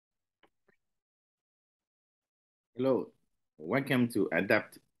Hello, welcome to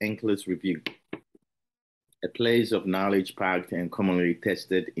Adapt Nclex Review, a place of knowledge packed and commonly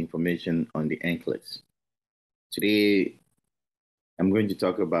tested information on the Nclex. Today, I'm going to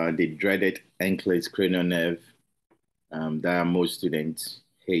talk about the dreaded Nclex cranial nerve that most students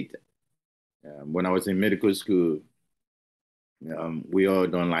hate. When I was in medical school, we all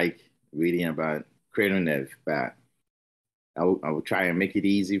don't like reading about cranial nerve, but I will try and make it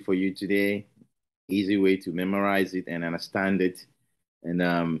easy for you today, easy way to memorize it and understand it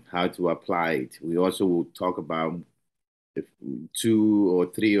and how to apply it. We also will talk about the two or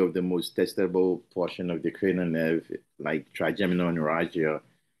three of the most testable portion of the cranial nerve, like trigeminal neuralgia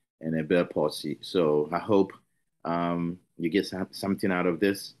and a Bell palsy. So I hope you get something out of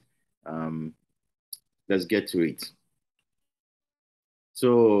this. Um, let's get to it.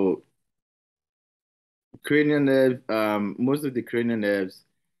 So cranial nerve, most of the cranial nerves,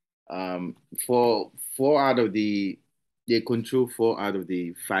 um, four out of they control four out of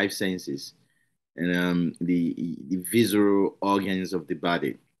the five senses and the visceral organs of the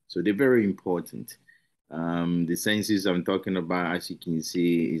body. So they're very important. The senses I'm talking about, as you can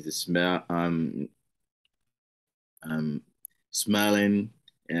see, is the um, smelling,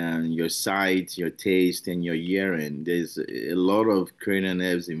 and your sight, your taste, and your hearing. There's a lot of cranial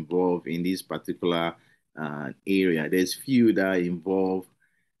nerves involved in this particular area. There's few that are involved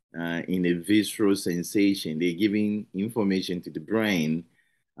in a visceral sensation. They're giving information to the brain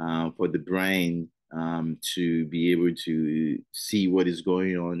for the brain to be able to see what is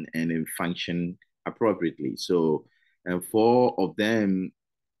going on and then function appropriately. So, and four of them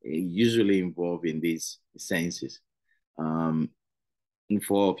usually involve in these senses, um, in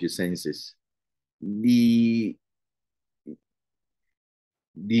four of your senses. The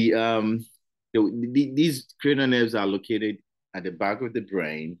the these cranial nerves are located at the back of the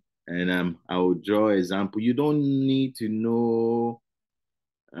brain, and I will draw an example. You don't need to know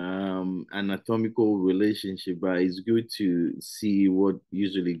anatomical relationship, but it's good to see what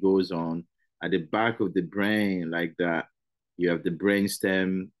usually goes on at the back of the brain, like that. You have the brain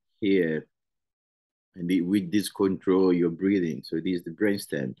stem here, and with this control your breathing. So this is the brain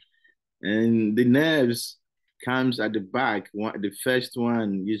stem, and the nerves comes at the back. The first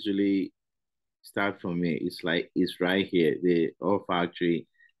one usually start from here. It's like it's right here, the olfactory,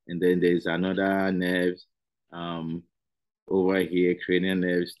 and then there's another nerve um over here, cranial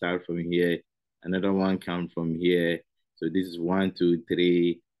nerve start from here. Another one come from here. So this is one, two,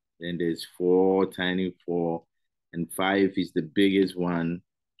 three. Then there's four, tiny four, and five is the biggest one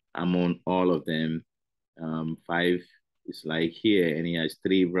among all of them. Five is like here, and he has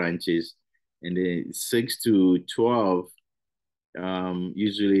three branches. And then 6 to 12,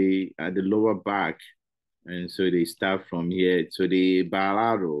 usually at the lower back, and so they start from here. So the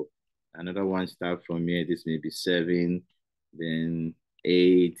bilateral, another one start from here. This may be seven, then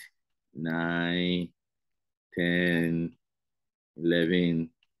eight, nine, 10, 11,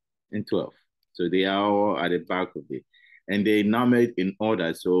 and 12. So they are all at the back of it. And they number it in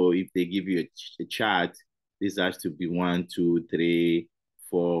order. So if they give you a chart, this has to be 1, 2, 3,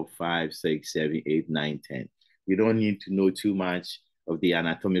 4, 5, 6, 7, 8, 9, 10. You don't need to know too much of the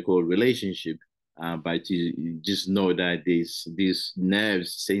anatomical relationship, but you just know that these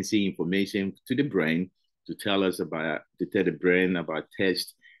nerves sensing information to the brain to tell the brain about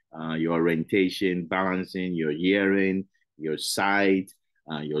test, your orientation, balancing, your hearing, your sight,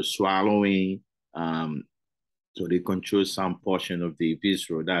 your swallowing. So they control some portion of the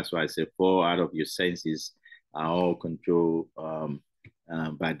visceral. That's why I say four out of your senses are all controlled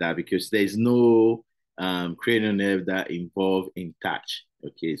by that, because there's no cranial nerve that involve in touch.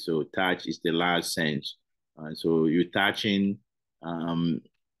 Okay, so touch is the last sense. So you're touching. Um,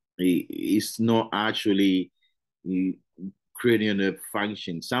 it's not actually the cranial nerve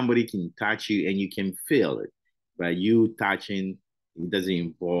function. Somebody can touch you and you can feel it, but you touching, it doesn't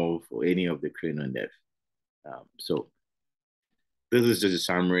involve any of the cranial nerve. So this is just a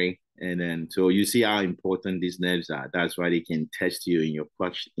summary, and then so you see how important these nerves are. That's why they can test you in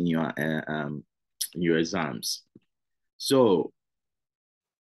your exams. So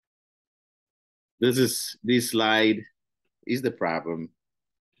this slide is the problem.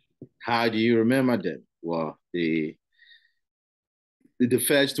 How do you remember them? Well, the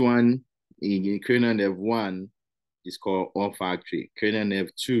first one in cranial nerve one is called olfactory. Cranial nerve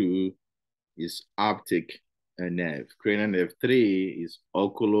two is optic nerve. Cranial nerve three is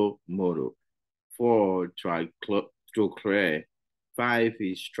oculomotor. Four, trochlear. Five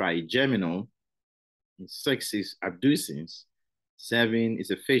is trigeminal. Six is abducens. Seven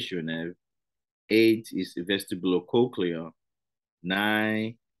is a facial nerve. Eight is vestibulocochlear.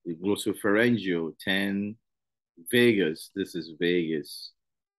 Nine is glossopharyngeal. 10 Vegas. This is Vegas.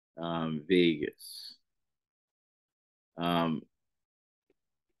 Vegas.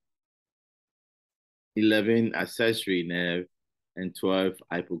 11 accessory nerve, and 12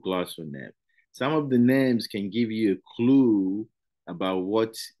 hypoglossal nerve. Some of the names can give you a clue about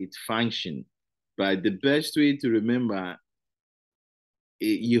what its function, but the best way to remember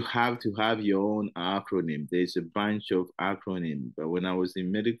you have to have your own acronym. There's a bunch of acronyms, but when I was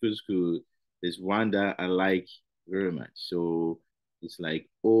in medical school, there's one that I like very much. So it's like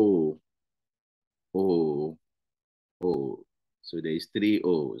O, O. So there's three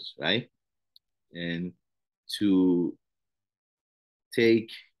O's, right? And to take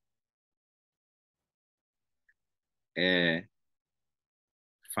a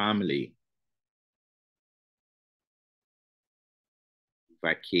family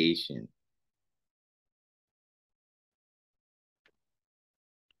vacation,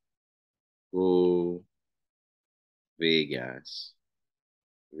 go Vegas,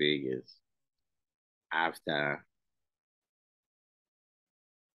 Vegas after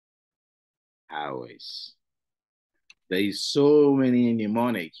hours. There is so many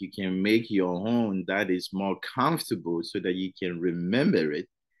mnemonic you can make your own that is more comfortable so that you can remember it.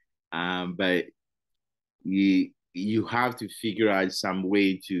 But you have to figure out some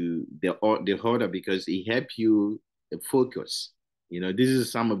way to the order because it helps you focus. This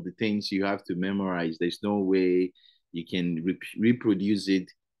is some of the things you have to memorize. There's no way you can reproduce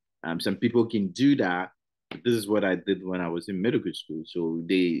it. Some people can do that. But this is what I did when I was in medical school. So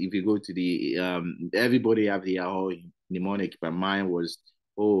if you go to the everybody have the whole mnemonic, but mine was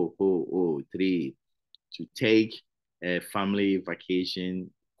three to take a family vacation,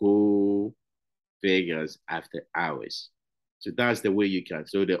 go Vegas after hours. So that's the way you can.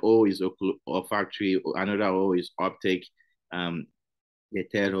 So the O is olfactory, another O is optic, the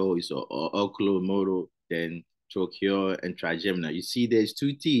third O is oculomotor, then trochlear and trigeminal. You see, there's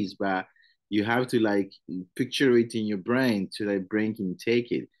two T's, but you have to like picture it in your brain so that brain can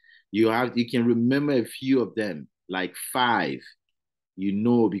take it. You can remember a few of them, like five.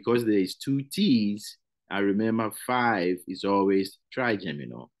 Because there is two T's, I remember five is always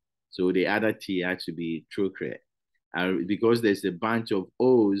trigeminal. So the other T had to be trochlear. Because there's a bunch of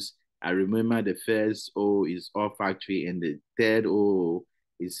O's, I remember the first O is olfactory and the third O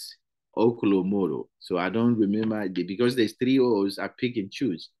is oculomotor. So I don't remember because there's three O's, I pick and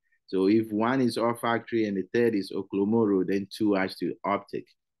choose. So if one is olfactory and the third is oculomotor, then two has to optic.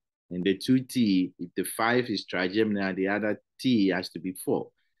 And the two T, if the five is trigeminal, the other T has to be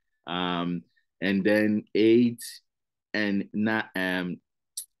four. And then eight and not and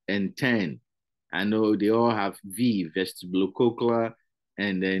 10. I know they all have V, vestibulocochlear,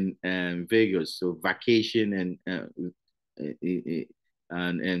 and then vagus. So vacation and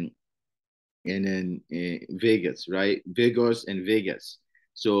then Vegas, right? Vegas and Vegas.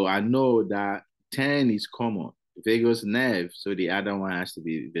 So I know that 10 is common, vagus nerve. So the other one has to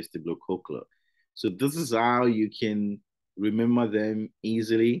be vestibulocochlear. So this is how you can remember them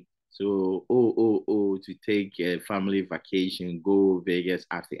easily. So, to take a family vacation, go Vegas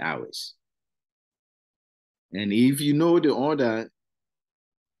after hours. And if you know the order,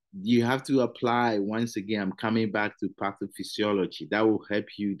 you have to apply once again. I'm coming back to pathophysiology. That will help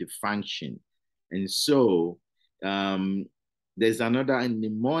you the function. And so there's another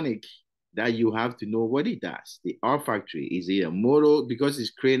mnemonic that you have to know what it does. The olfactory is it a motor because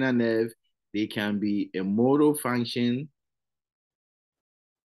it's cranial nerve. They can be a motor function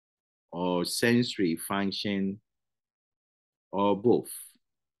or sensory function or both.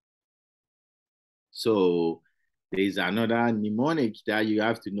 So there's another mnemonic that you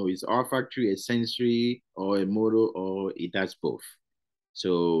have to know is olfactory, a sensory, or a motor, or it does both.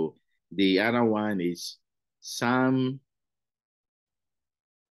 So the other one is some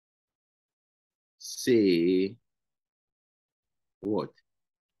say what?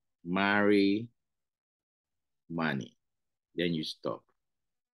 Marry money. Then you stop.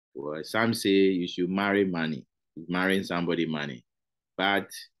 Well, some say you should marry money. Marrying somebody money. But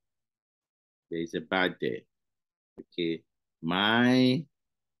there's a bad there. Okay. My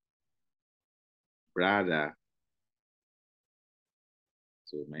brother.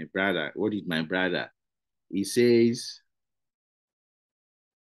 So my brother, what is my brother? He says,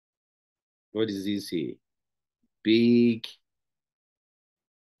 what does he say? Big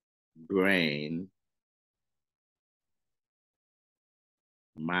brain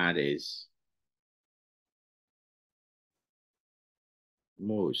matters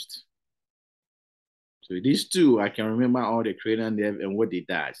most. So these two, I can remember all the cranial nerve and what it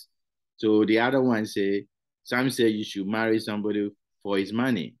does. So the other one say, some say you should marry somebody for his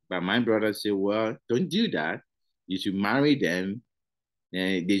money. But my brother say, well, don't do that. You should marry them,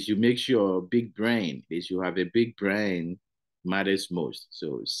 and they should make sure big brain. They should have a big brain matters most.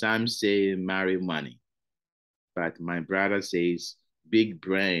 So some say marry money, but my brother says big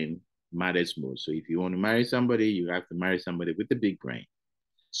brain matters most. So if you want to marry somebody, you have to marry somebody with a big brain.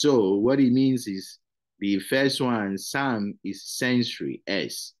 So what it means is the first one, Sam, is sensory,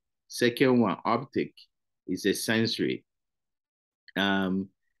 S. Second one, optic, is a sensory. Um,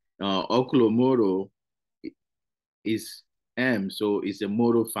 oculomotor is M, so it's a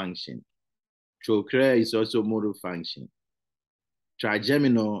motor function. Trochlear is also motor function.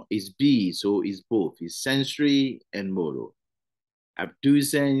 Trigeminal is B, so it's both. It's sensory and motor.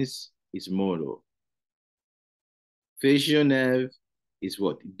 Abducens is motor. Facial nerve is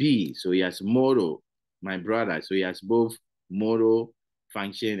what? B, so he has motor, my brother. So he has both motor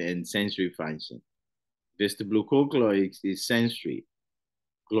function and sensory function. Vestibulocochlear is sensory.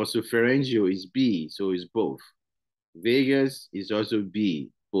 Glossopharyngeal is B, so it's both. Vagus is also B,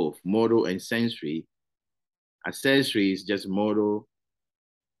 both motor and sensory. Accessory is just motor,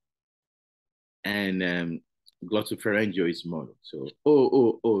 and glossopharyngeal is motor. So,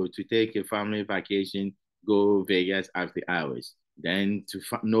 to take a family vacation, go Vegas after hours. Then to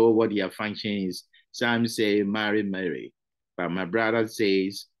know what your function is, some say marry Mary, but my brother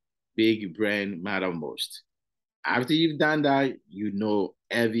says big brain matter most. After you've done that, you know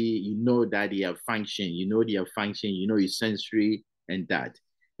that their function, you know your sensory and that.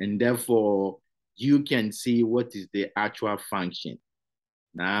 And therefore, you can see what is the actual function.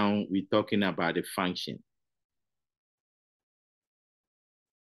 Now we're talking about the function.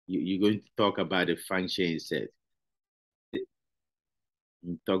 You're going to talk about the function instead.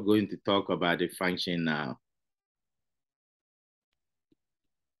 Going to talk about the function now.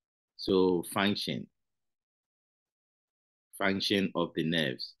 So function of the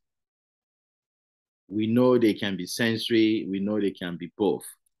nerves. We know they can be sensory. We know they can be both.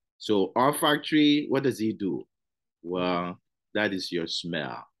 So olfactory, what does it do? Well, that is your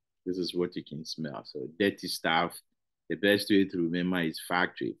smell. This is what you can smell. So dirty stuff. The best way to remember is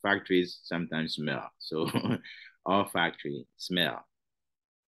factory. Factories sometimes smell. So olfactory, smell.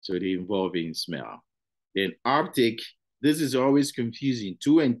 So they involve in smell. Then optic, this is always confusing.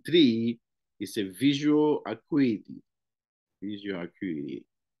 2 and 3 is a visual acuity. Visual acuity.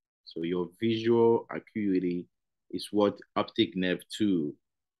 So your visual acuity is what optic nerve 2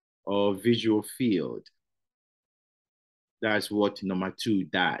 or visual field. That's what number 2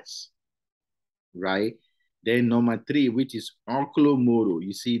 does, right? Then number 3, which is oculomotor.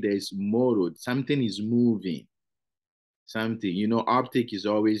 You see, there's motor. Something is moving. Something, optic is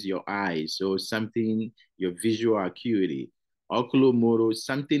always your eyes. So something, your visual acuity. Oculomotor,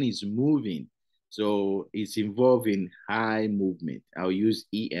 something is moving. So it's involving high movement. I'll use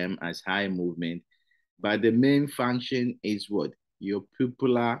EM as high movement. But the main function is what? Your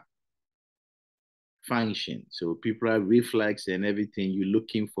pupillar function. So pupillar reflex and everything, you're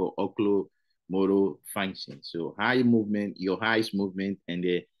looking for oculomotor function. So high movement, your eyes movement, and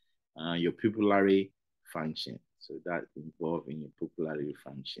your pupillary function. So that involved in your pupillary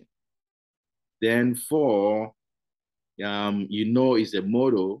function. Then 4, is a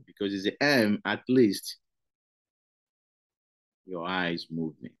motor because it's a M, at least your eyes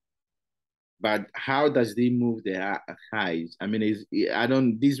movement. But how does they move their eyes? I mean,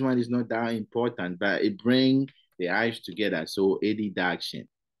 this one is not that important, but it brings the eyes together. So adduction.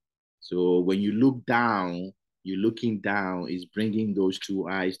 So when you look down, you're looking down, is bringing those two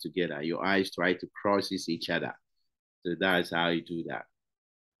eyes together. Your eyes try to cross each other. So that's how you do that.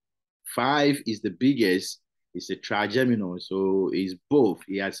 5 is the biggest. It's a trigeminal. So it's both.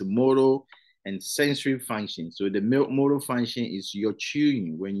 It has a motor and sensory function. So the motor function is your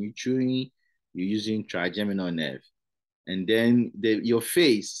chewing. When you're chewing, you're using trigeminal nerve. And then your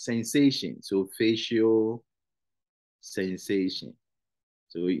face sensation. So facial sensation.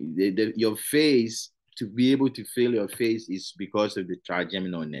 So your face, to be able to feel your face, is because of the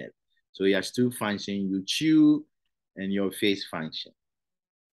trigeminal nerve. So it has 2 functions. You chew and your face function.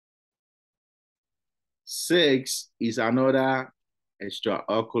 6 is another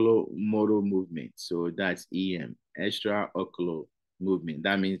extraocular motor movement. So that's EM, extraocular movement.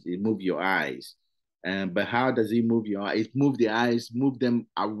 That means it moves your eyes. But how does it move your eyes? It moves the eyes, move them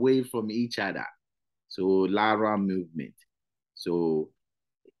away from each other. So lateral movement. So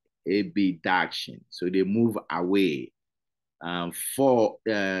abduction. So they move away. 4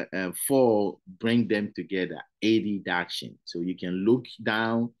 bring them together. Adduction. So you can look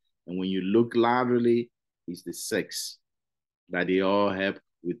down, and when you look laterally, it's the 6. But they all help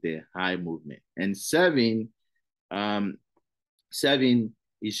with the high movement. And 7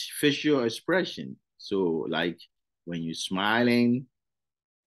 is facial expression. So like when you're smiling,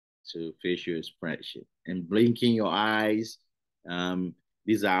 so facial expression, and blinking your eyes.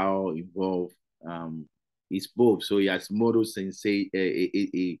 These are all involved. It's both. So he has motor sensation.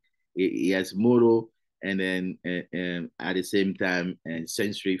 He has motor, and then at the same time, and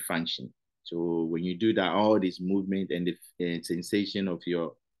sensory function. So when you do that, all this movement and the sensation of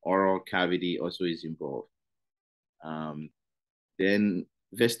your oral cavity also is involved. Um, then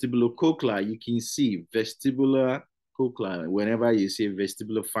vestibulocochlear, you can see vestibular cochlear. Whenever you say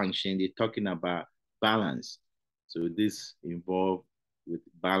vestibular function, they're talking about balance. So this involved with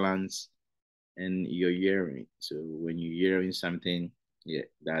balance and your hearing. So when you're hearing something, yeah,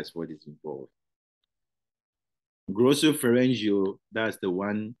 that's what is involved. Glossopharyngeal, that's the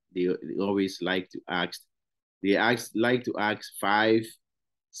one they always like to ask. Like to ask 5,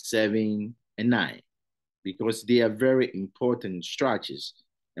 7, and 9 because they are very important structures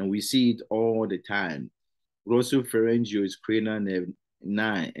and we see it all the time. Glossopharyngeal is cranial nerve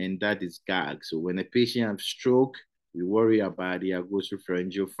 9, and that is gag. So when a patient has stroke, we worry about their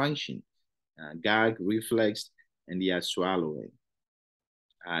glossopharyngeal function, gag, reflex, and they are swallowing.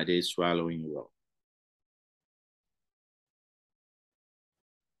 Are they swallowing well?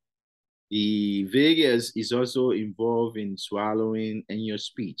 The vagus is also involved in swallowing and your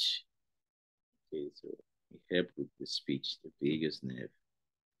speech. Okay, so it helps with the speech, the vagus nerve.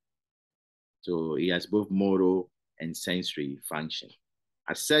 So it has both motor and sensory function.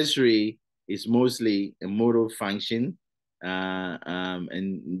 Accessory is mostly a motor function,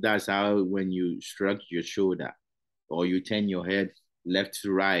 and that's how when you shrug your shoulder or you turn your head left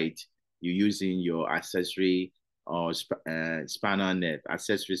to right, you're using your accessory or spinal nerve,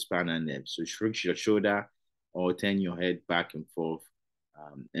 accessory spinal nerve. So shrug your shoulder or turn your head back and forth.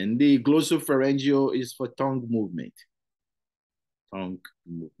 And the glossopharyngeal is for tongue movement. Tongue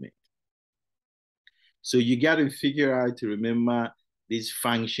movement. So you got to figure out to remember these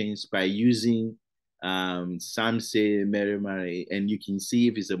functions by using some say memory, and you can see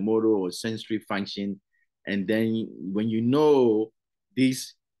if it's a motor or sensory function. And then when you know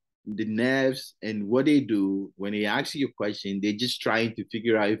these, the nerves and what they do, when they ask you a question, they're just trying to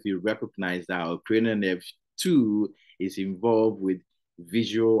figure out if you recognize that or cranial nerve 2 is involved with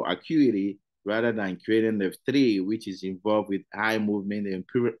visual acuity rather than cranial nerve 3, which is involved with eye movement and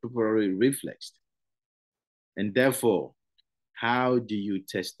pupillary reflex. And therefore, how do you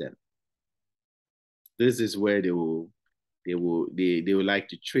test them? This is where they will like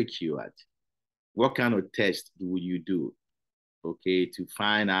to trick you at. What kind of test do you do? Okay, to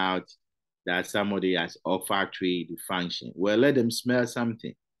find out that somebody has olfactory dysfunction. Well, let them smell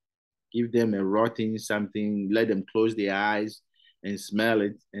something. Give them a rotten something. Let them close their eyes and smell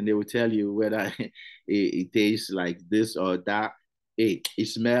it, and they will tell you whether it tastes like this or that. It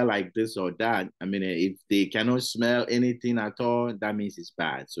smell like this or that. I mean, if they cannot smell anything at all, that means it's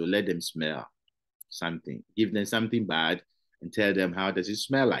bad. So let them smell something. Give them something bad and tell them how does it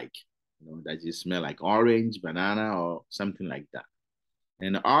smell like. You know, does it smell like orange, banana, or something like that?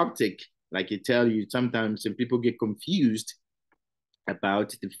 And optic, like I tell you, sometimes some people get confused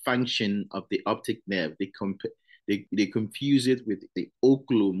about the function of the optic nerve. They confuse it with the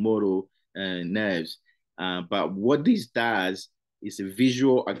oculomotor nerves. But what this does is a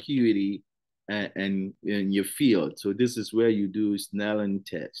visual acuity and your field. So this is where you do Snellen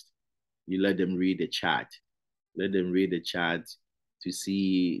test. You let them read the chart. Let them read the chart to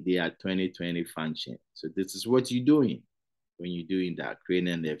see their 20/20 function. So this is what you're doing when you're doing that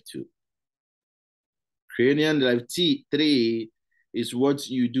cranial nerve 2. Cranial nerve 3 is what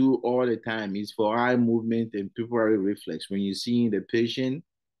you do all the time. It's for eye movement and pupillary reflex. When you're seeing the patient,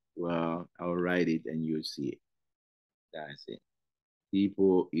 well, I'll write it and you'll see it. That's it.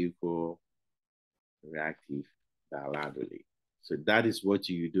 People equal reactive bilaterally. So that is what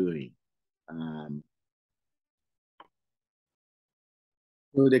you're doing.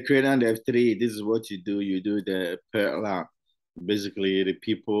 So the cranial nerve 3, this is what you do. You do the parallel. Basically, the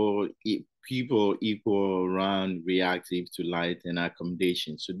people equal around reactive to light and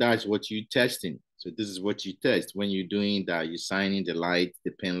accommodation. So that's what you're testing. So this is what you test when you're doing that. You're signing the light,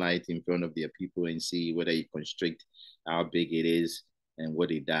 the pen light in front of the people and see whether you constrict how big it is and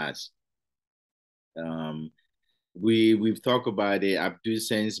what it does. We've talked about the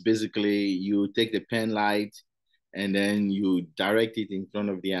abducens. Basically, you take the pen light and then you direct it in front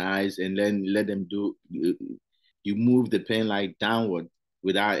of their eyes and then let them do you move the pen light downward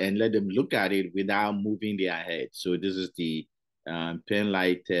without and let them look at it without moving their head. So this is the pen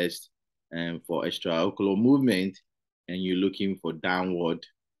light test for extraocular movement, and you're looking for downward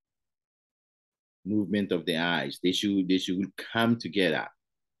movement of the eyes. They should come together.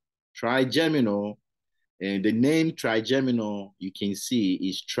 Trigeminal And the name trigeminal, you can see,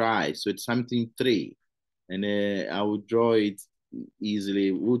 is tri, so it's something three. And I will draw it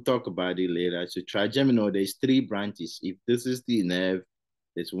easily. We'll talk about it later. So trigeminal, there's three branches. If this is the nerve,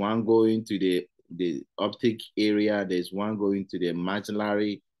 there's one going to the optic area, there's one going to the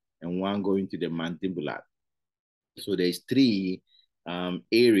maxillary, and one going to the mandibular. So there's three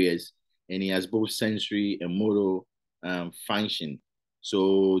areas, and it has both sensory and motor function.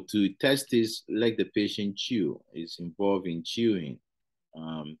 So to test this, let the patient chew. It's involved in chewing.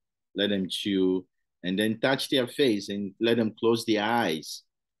 Let them chew, and then touch their face and let them close their eyes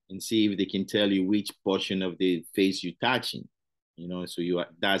and see if they can tell you which portion of the face you're touching. You know, so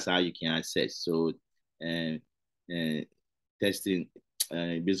that's how you can assess. So, and testing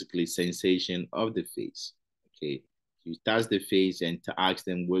basically sensation of the face. Okay, you touch the face and to ask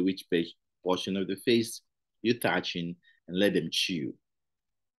them which portion of the face you're touching, and let them chew.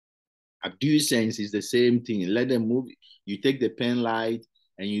 Abducence is the same thing. Let them move. You take the pen light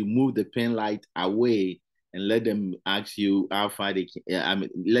and you move the pen light away, and let them ask you how far they can.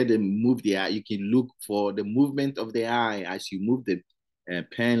 Let them move the eye. You can look for the movement of the eye as you move the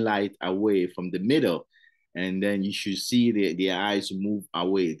pen light away from the middle, and then you should see the eyes move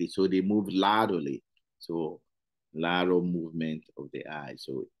away. So they move laterally. So lateral movement of the eye.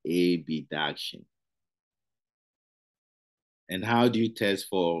 So abduction. And how do you test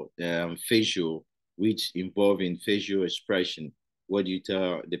for facial, which involving facial expression? What do you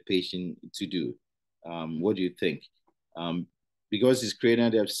tell the patient to do? What do you think? Because it's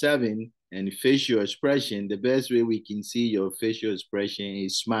cranial depth 7 and facial expression, the best way we can see your facial expression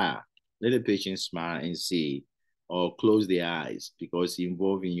is smile. Let the patient smile and see, or close their eyes because it's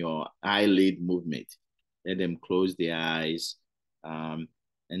involving your eyelid movement. Let them close their eyes, and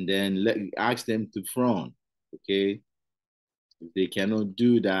then ask them to frown. Okay. If they cannot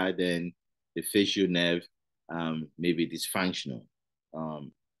do that, then the facial nerve may be dysfunctional.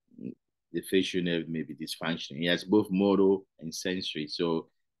 Um, the facial nerve may be dysfunctional. It has both motor and sensory. So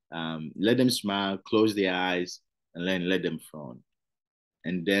let them smile, close their eyes, and then let them frown.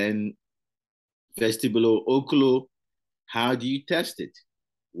 And then vestibulo-ocular, how do you test it?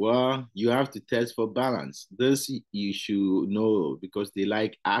 Well, you have to test for balance. This you should know because they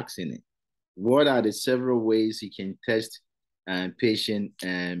like asking it. What are the several ways you can test patient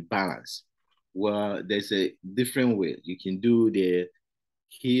and balance? Well, there's a different way. You can do the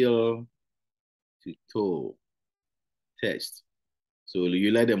heel to toe test. So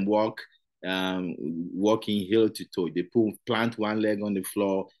you let them walking heel to toe. They plant one leg on the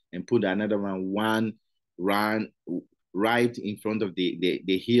floor and put another one right in front of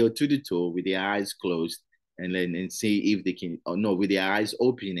the heel to the toe with their eyes closed, and then and see if they can, or no, with their eyes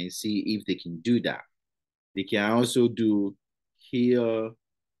open and see if they can do that. They can also do heel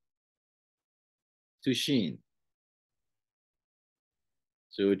to shin.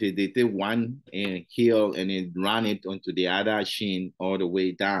 So they take one heel and then run it onto the other shin all the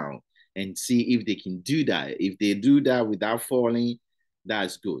way down and see if they can do that. If they do that without falling,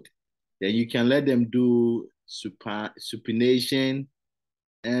 that's good. Then you can let them do supination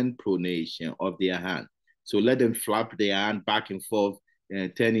and pronation of their hand. So let them flap their hand back and forth,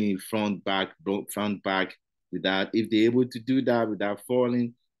 turning front back without, if they're able to do that without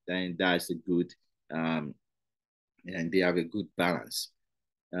falling, then that's a good, and they have a good balance.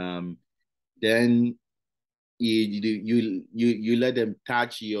 Then you let them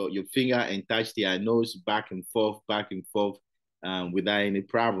touch your finger and touch their nose back and forth, without any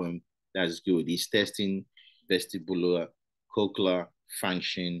problem. That's good. It's testing vestibular cochlear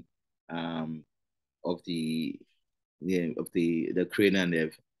function of the cranial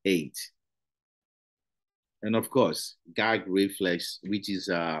nerve 8. And of course, gag reflex, which is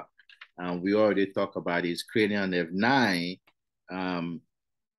we already talked about, is cranial nerve 9.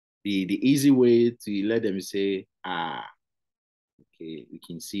 The easy way to let them say ah. Okay, we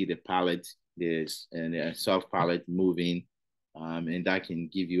can see the palate, there's and a soft palate moving, and that can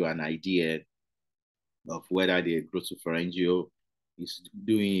give you an idea of whether the glossopharyngeal is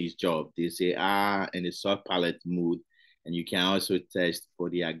doing his job. They say ah, and the soft palate move, and you can also test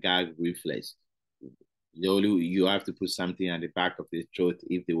for the gag reflex. You have to put something at the back of the throat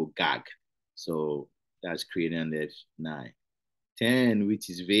if they will gag. So that's cranial nerve 9. 10, which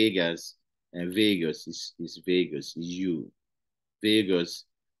is vagus, and vagus is vagus, is you. Vagus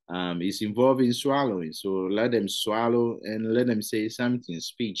is involved in swallowing. So let them swallow and let them say something.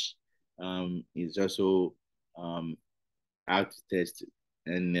 Speech is also how to test it.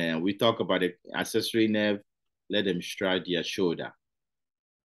 And we talk about the accessory nerve. Let them strike their shoulder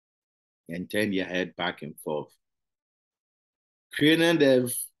and turn their head back and forth. Cranial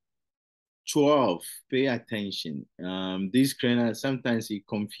nerve 12, pay attention. This cranial, sometimes it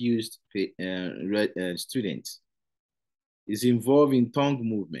confused students. It's involved in tongue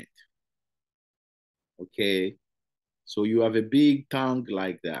movement. Okay. So you have a big tongue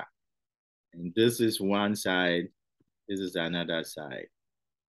like that. And this is one side, this is another side.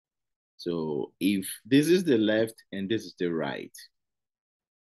 So if this is the left and this is the right,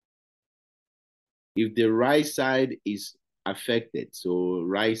 if the right side is affected, so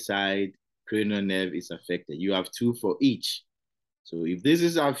right side cranial nerve is affected, you have two for each. So if this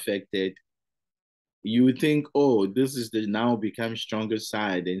is affected, you would think, oh, this is the now become stronger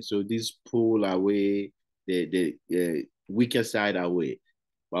side, and so this pull away the weaker side away.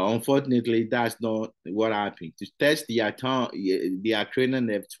 But unfortunately, that's not what happened. To test their cranial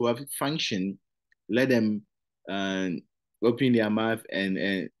nerve 12 function, let them open their mouth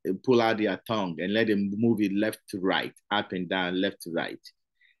and pull out their tongue and let them move it left to right, up and down, left to right,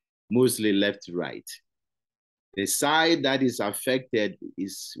 mostly left to right. The side that is affected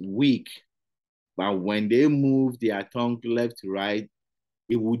is weak, but when they move their tongue left to right,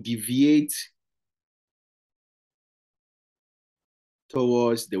 it will deviate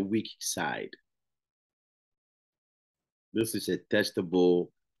towards the weak side. This is a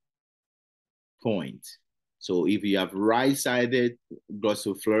testable point. So if you have right-sided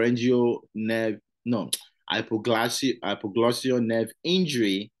glossopharyngeal nerve, no, hypoglossal nerve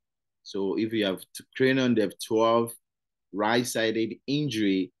injury, so if you have cranial nerve 12 right-sided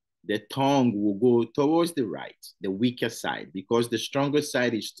injury, the tongue will go towards the right, the weaker side, because the stronger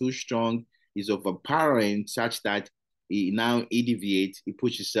side is too strong, is overpowering such that it deviates, it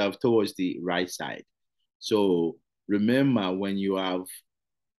pushes itself towards the right side. So remember, when you have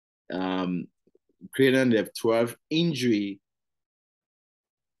cranial nerve 12 injury,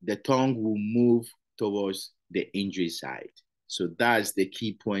 the tongue will move towards the injury side. So that's the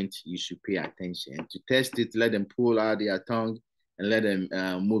key point you should pay attention. And to test it, let them pull out their tongue and let them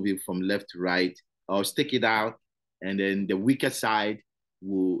move it from left to right, or stick it out. And then the weaker side,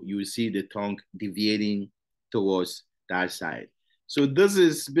 you will see the tongue deviating towards that side. So this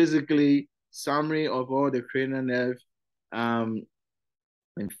is basically summary of all the cranial nerve and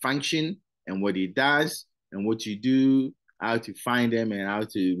function and what it does and what you do, how to find them and how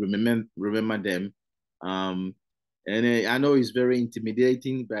to remember them. And I know it's very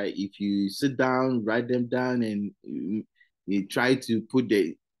intimidating, but if you sit down, write them down, and you try to put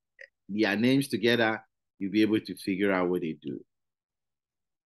their names together, you'll be able to figure out what they do.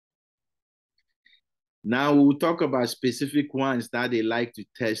 Now we'll talk about specific ones that they like to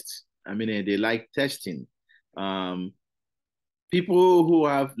test. I mean, they like testing. People who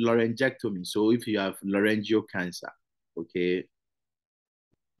have laryngectomy. So if you have laryngeal cancer, okay,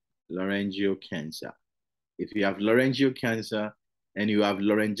 laryngeal cancer. If you have laryngeal cancer and you have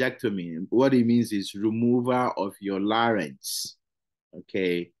laryngectomy, what it means is removal of your larynx,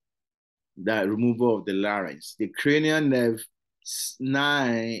 okay, that removal of the larynx. The cranial nerve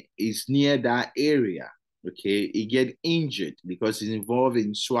 9 is near that area, okay. It get injured because it's involved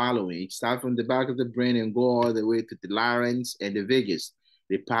in swallowing. It starts from the back of the brain and go all the way to the larynx and the vagus.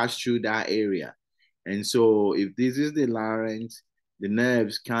 They pass through that area. And so if this is the larynx, the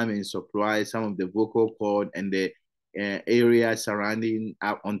nerves come and supply some of the vocal cord and the area surrounding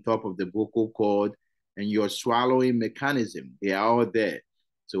up on top of the vocal cord and your swallowing mechanism. They are all there.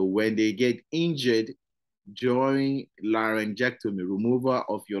 So when they get injured during laryngectomy, removal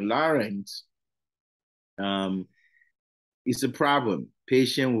of your larynx, it's a problem.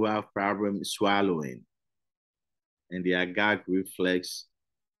 Patient will have problem swallowing, and their gag reflex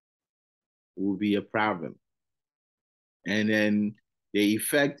will be a problem. And then the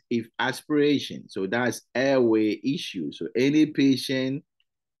effect if aspiration. So that's airway issue. So any patient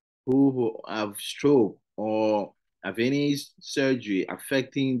who have stroke or have any surgery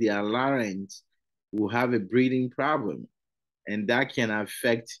affecting their larynx will have a breathing problem, and that can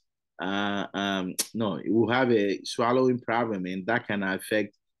affect no, it will have a swallowing problem, and that can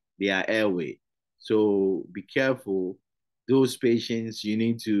affect their airway. So be careful. Those patients, you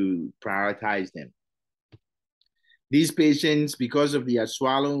need to prioritize them. These patients, because of their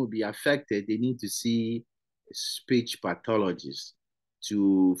swallowing will be affected, they need to see a speech pathologist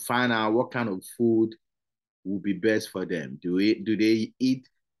to find out what kind of food will be best for them. Do they eat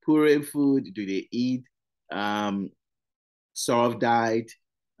puree food? Do they eat soft diet,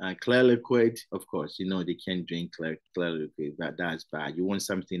 clear liquid? Of course, you know they can't drink clear liquid, but that's bad. You want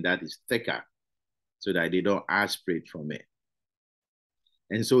something that is thicker so that they don't aspirate from it.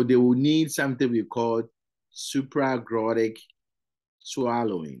 And so they will need something we call supraglottic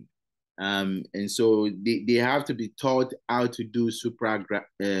swallowing. And so they have to be taught how to do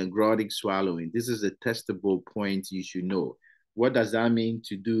supraglottic swallowing. This is a testable point you should know. What does that mean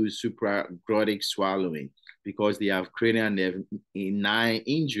to do supraglottic swallowing? Because they have cranial nerve in 9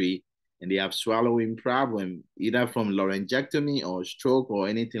 injury and they have swallowing problem, either from laryngectomy or stroke or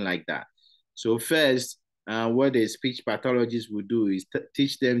anything like that. So first, what the speech pathologist will do is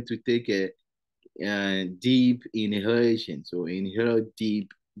teach them to take a deep inhalation. So inhale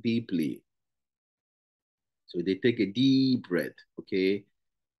deeply. So they take a deep breath, okay?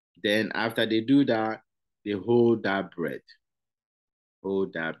 Then after they do that, they hold that breath.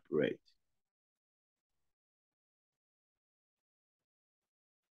 Hold that breath.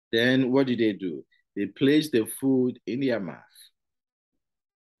 Then what do? They place the food in their mouth.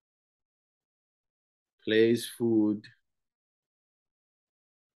 Place food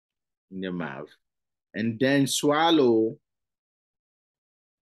in their mouth. And then swallow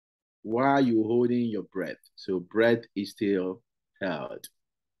while you're holding your breath. So breath is still held.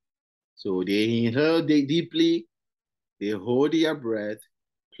 So they inhale deeply, they hold their breath,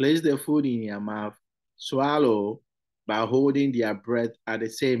 place the food in your mouth, swallow by holding their breath at the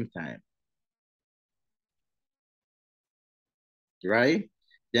same time. Right?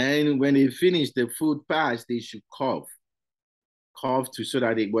 Then when they finish the food pass, they should cough. Cough to so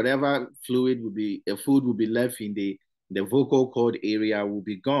that whatever fluid will be, the food will be left in the vocal cord area will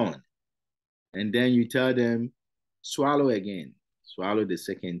be gone. And then you tell them, swallow again. Swallow the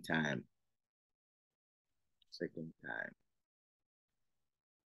second time. Second time.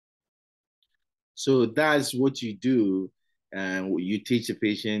 So that's what you do. You teach a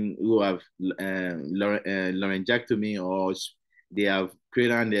patient who have laryngectomy or they have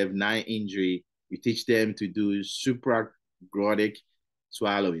cranial nerve 9 injury. You teach them to do supraglottic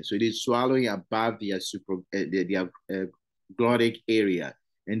swallowing. So it is swallowing above their glottic area.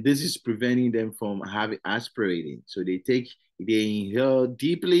 And this is preventing them from having aspirating. So they inhale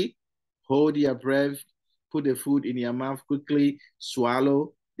deeply, hold their breath, put the food in their mouth quickly,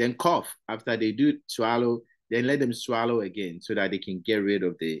 swallow, then cough. After they do swallow, then let them swallow again so that they can get rid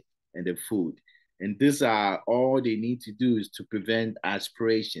of the food. And these are all they need to do is to prevent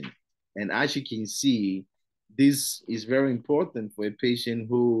aspiration. And as you can see, this is very important for a patient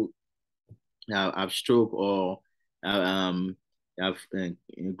who have stroke or have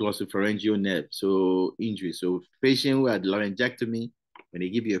glossopharyngeal nerve so injury. So patient who had laryngectomy, when they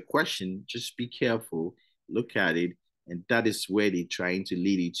give you a question, just be careful, look at it, and that is where they're trying to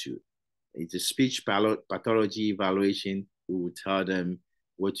lead you to. It's a speech pathology evaluation. We will tell them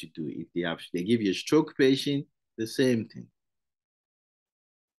what to do. If they give you a stroke patient, the same thing.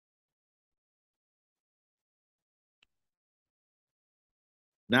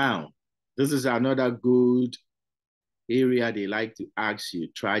 Now, this is another good area they like to ask you,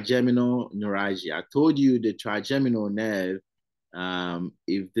 trigeminal neuralgia. I told you the trigeminal nerve,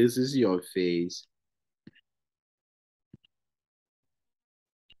 if this is your face,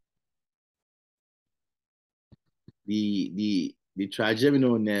 the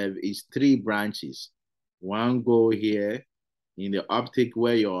trigeminal nerve is 3 branches. One go here in the optic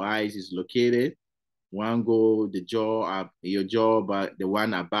where your eyes is located. One go the jaw up, your jaw, but the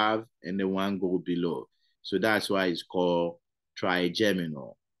one above, and the one go below. So that's why it's called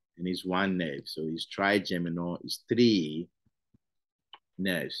trigeminal. And it's one nerve. So it's trigeminal, it's 3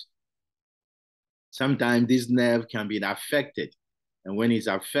 nerves. Sometimes this nerve can be affected. And when it's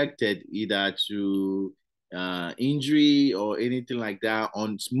affected, either to injury or anything like that,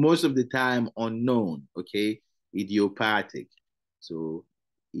 on most of the time unknown, okay? Idiopathic. So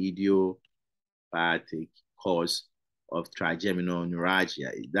idiopathic cause of trigeminal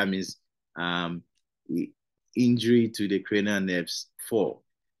neuralgia. That means injury to the cranial nerves 4.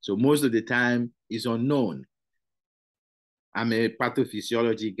 So most of the time it's unknown. I'm a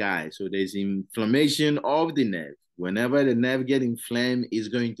pathophysiology guy, so there's inflammation of the nerve. Whenever the nerve gets inflamed, it's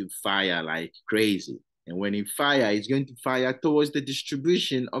going to fire like crazy. And when it fire, it's going to fire towards the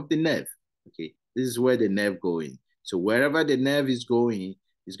distribution of the nerve. Okay, this is where the nerve going. So wherever the nerve is going,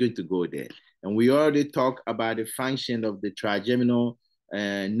 it's going to go there. And we already talked about the function of the trigeminal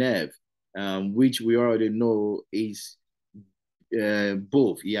nerve, which we already know is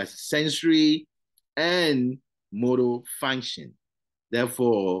both. It has sensory and motor function.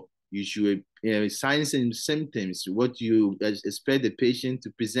 Therefore, you should signs and symptoms. What you expect the patient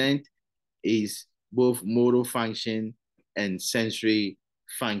to present is both motor function and sensory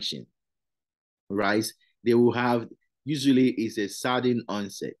function. Right? They will have usually is a sudden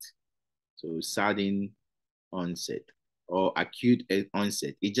onset. So sudden onset or acute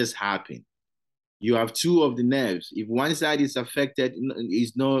onset. It just happened. You have two of the nerves. If one side is affected,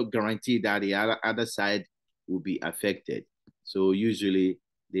 it's no guarantee that the other side will be affected. So usually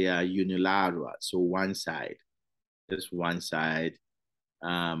they are unilateral. So one side, just one side.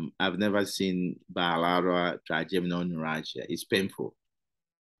 I've never seen bilateral trigeminal neuralgia. It's painful.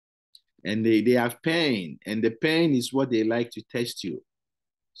 And they have pain. And the pain is what they like to test you.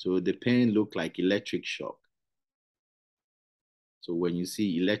 So the pain look like electric shock. So when you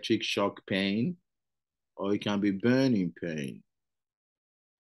see electric shock pain, or it can be burning pain,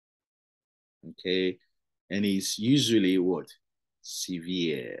 okay? And it's usually what?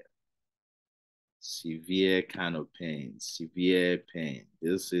 Severe, severe kind of pain, severe pain.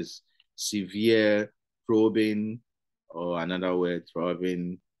 This is severe probing, or another word,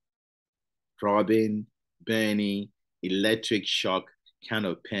 throbbing, burning, electric shock kind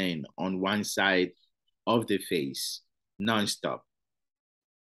of pain on one side of the face, nonstop.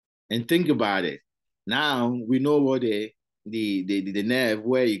 And think about it. Now we know what the nerve,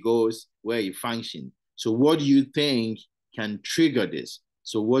 where it goes, where it functions. So what do you think can trigger this?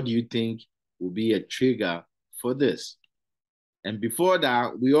 So what do you think will be a trigger for this? And before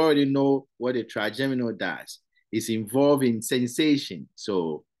that, we already know what the trigeminal does. It's involved in sensation.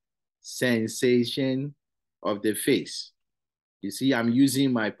 So sensation of the face. You see, I'm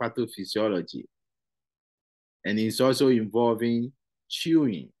using my pathophysiology. And it's also involving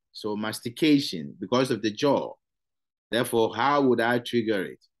chewing. So mastication because of the jaw. Therefore, how would I trigger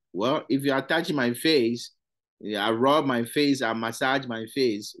it? Well, if you are touching my face, I rub my face, I massage my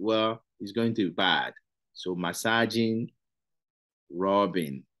face, well, it's going to be bad. So massaging,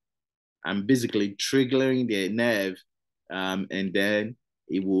 rubbing. I'm basically triggering the nerve, and then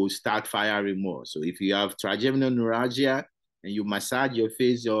it will start firing more. So if you have trigeminal neuralgia and you massage your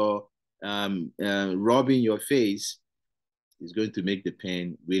face or rubbing your face, it's going to make the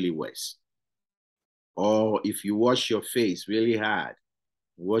pain really worse. Or if you wash your face really hard,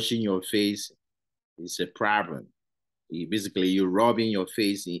 washing your face is a problem. You're rubbing your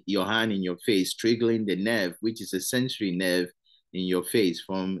face, your hand in your face, triggering the nerve, which is a sensory nerve in your face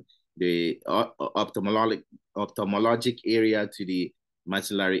from the ophthalmologic area to the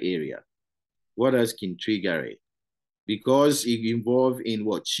maxillary area. What else can trigger it? Because it involves in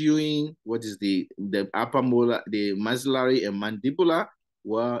what? Chewing, what is the upper molar, the maxillary and mandibular?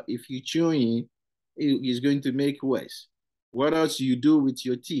 Well, if you're chewing, it is going to make worse. What else do you do with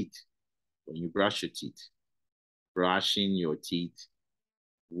your teeth when you brush your teeth? Brushing your teeth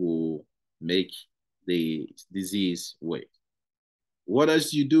will make the disease worse. What else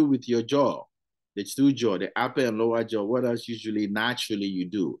do you do with your jaw? The two jaw, the upper and lower jaw. What else usually naturally you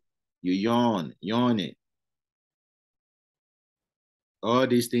do? You yawning. All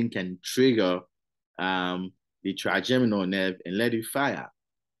these things can trigger the trigeminal nerve and let it fire.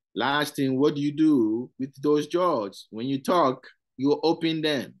 Last thing, what do you do with those jaws? When you talk, you open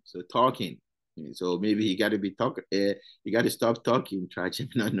them. So talking. So maybe you got to be talking. You got to stop talking.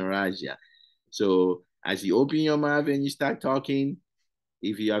 Trigeminal neuralgia. So as you open your mouth and you start talking,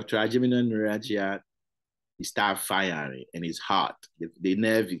 if you have trigeminal neuralgia, you start firing and it's hot. The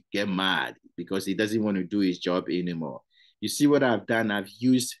nerve get mad because it doesn't want to do its job anymore. You see what I've done? I've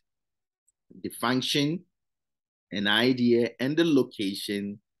used the function, an idea, and the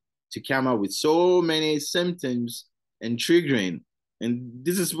location to come up with so many symptoms and triggering. And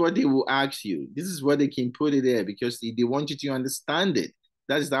this is what they will ask you. This is what they can put it there because they want you to understand it.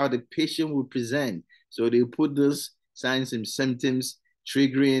 That's how the patient will present. So they put those signs and symptoms,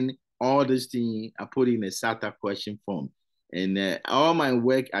 triggering all these things. I put in a SATA question form. And all my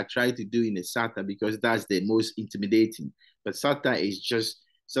work I try to do in a SATA because that's the most intimidating. But SATA is just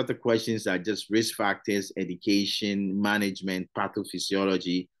SATA questions are just risk factors, education, management,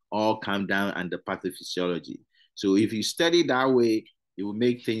 pathophysiology, all come down under pathophysiology. So if you study that way, it will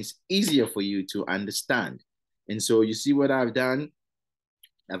make things easier for you to understand. And so you see what I've done?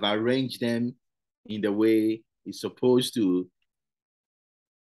 I've arranged them in the way it's supposed to,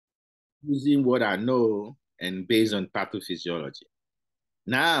 using what I know and based on pathophysiology.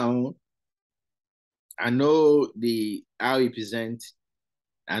 Now, I know the how it presents.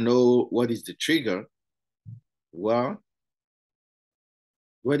 I know what is the trigger. Well,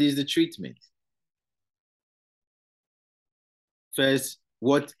 what is the treatment? First,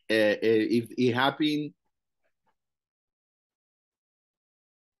 what if it happened?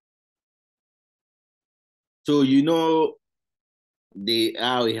 So you know the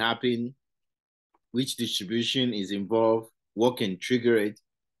how it happened, which distribution is involved, what can trigger it.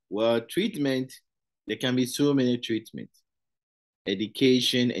 Well, treatment, there can be so many treatments.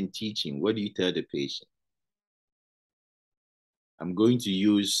 Education and teaching. What do you tell the patient? I'm going to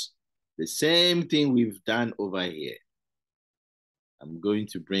use The same thing we've done over here. I'm going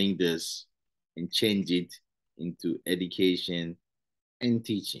to bring this and change it into education and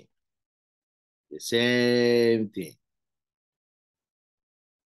teaching. The same thing.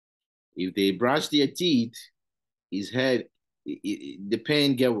 If they brush their teeth, his head, the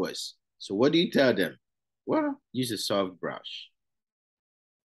pain get worse. So what do you tell them? Well, use a soft brush.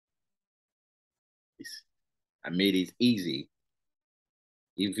 I made it easy.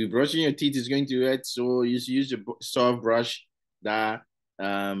 If you're brushing your teeth, it's going to hurt. So you use a soft brush that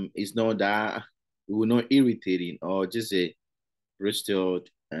is not that, it will not irritating, or just a bristled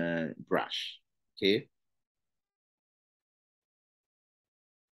brush. Okay.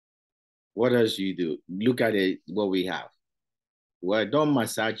 What else you do? Look at it, what we have. Well, don't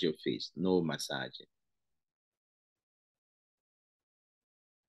massage your face. No massaging.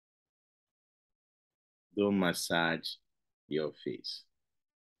 Don't massage your face.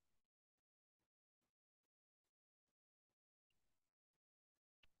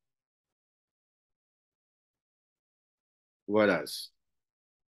 What else?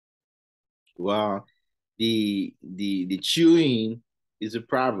 Well, the chewing is a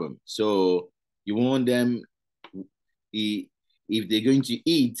problem. So you want them, the if they're going to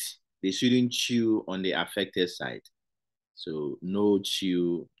eat, they shouldn't chew on the affected side. So no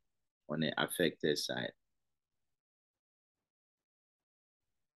chew on the affected side.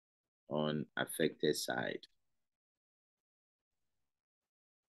 On affected side.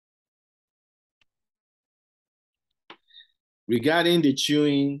 Regarding the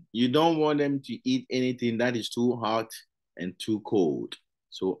chewing, you don't want them to eat anything that is too hot and too cold.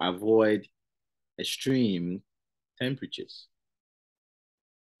 So avoid extreme temperatures.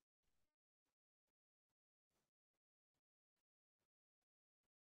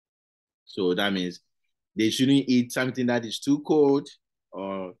 So that means they shouldn't eat something that is too cold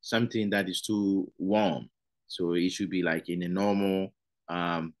or something that is too warm. So it should be like in a normal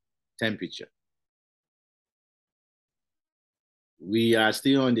temperature. We are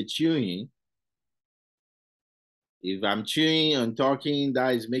still on the chewing. If I'm chewing and talking,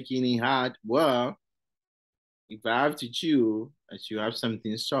 that is making it hard. Well, if I have to chew, I should have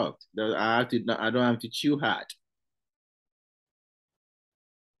something soft. I don't have to chew hard.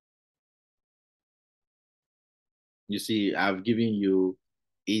 You see, I've given you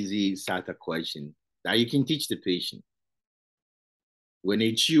easy SATA question that you can teach the patient. When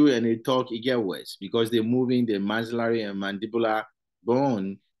they chew and they talk, it gets worse because they're moving the maxillary and mandibular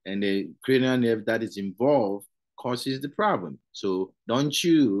bone, and the cranial nerve that is involved causes the problem. So don't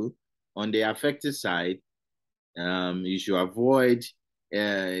chew on the affected side. You should avoid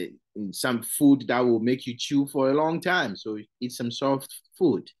uh, some food that will make you chew for a long time. So eat some soft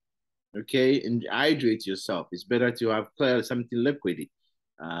food, okay, and hydrate yourself. It's better to have something liquidy,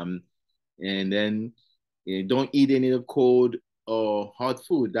 and then don't eat any cold or hot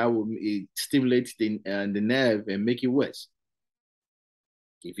food that will stimulate the nerve and make it worse.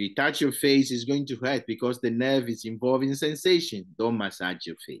 If you touch your face, it's going to hurt because the nerve is involved in sensation. Don't massage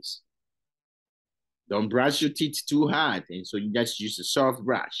your face. Don't brush your teeth too hard. And so you just use a soft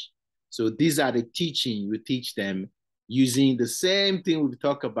brush. So these are the teaching you teach them using the same thing we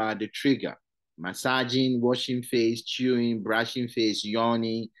talk about, the trigger. Massaging, washing face, chewing, brushing face,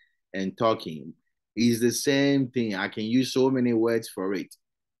 yawning, and talking is the same thing. I can use so many words for it.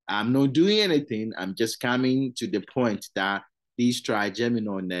 I'm not doing anything. I'm just coming to the point that this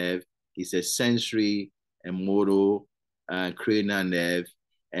trigeminal nerve is a sensory and motor cranial nerve,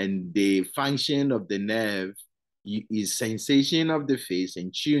 and the function of the nerve is sensation of the face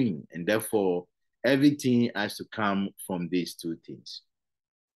and chewing, and therefore everything has to come from these two things.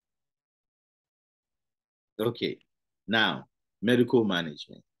 Okay, now medical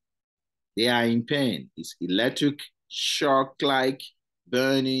management. They are in pain. It's electric shock-like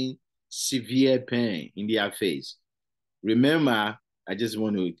burning, severe pain in their face. Remember, I just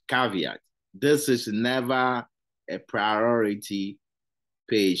want to caveat, this is never a priority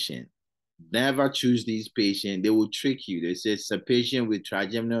patient. Never choose these patients. They will trick you. They say it's a patient with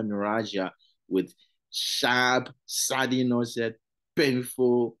trigeminal neuralgia with sharp, sudden onset,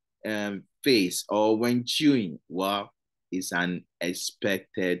 painful face, or when chewing. Well, it's an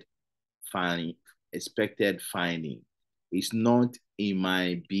finding. Expected finding. It's not in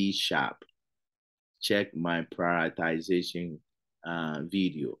my B sharp. Check my prioritization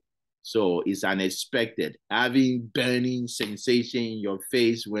video. So it's unexpected. Having burning sensation in your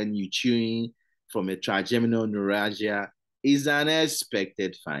face when you're chewing from a trigeminal neuralgia is an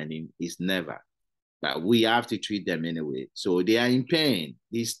unexpected finding. It's never. But we have to treat them anyway. So they are in pain.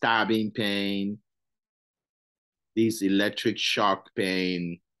 This stabbing pain, this electric shock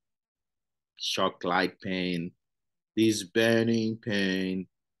pain, shock-like pain, this burning pain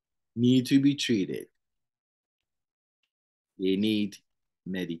need to be treated. They need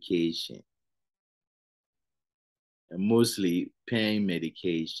medication, and mostly pain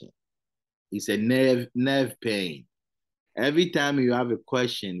medication. It's a nerve pain. Every time you have a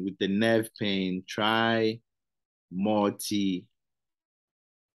question with the nerve pain, try multimodal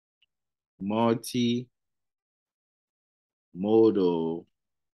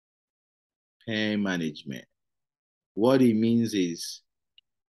pain management. What it means is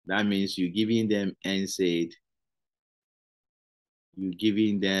that means you're giving them NSAID, you're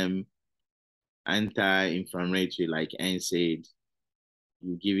giving them anti-inflammatory like NSAID,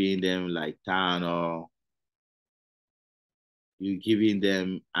 you're giving them like Tylenol, you're giving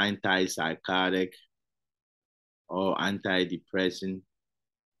them antipsychotic or antidepressant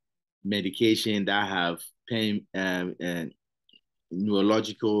medication that have pain and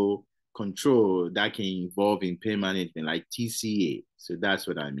neurological control that can involve in pain management, like TCA. So that's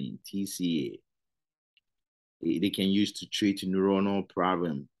what I mean, TCA. They can use to treat neuronal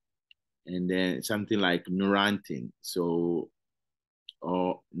problem. And then something like Neurontin. So,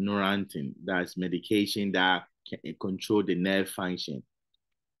 or Neurontin, that's medication that can control the nerve function,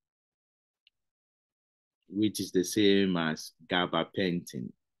 which is the same as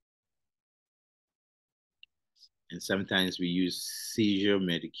gabapentin. And sometimes we use seizure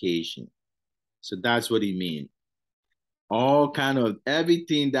medication. So that's what it means. All kind of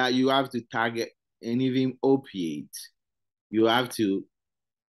everything that you have to target, and even opiates, you have to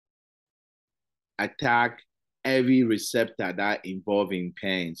attack every receptor that involving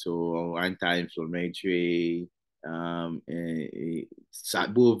pain. So anti-inflammatory, both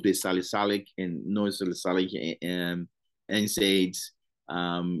the salicylic and non-salicylic NSAIDs.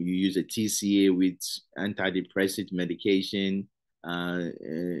 You use a TCA with antidepressant medication.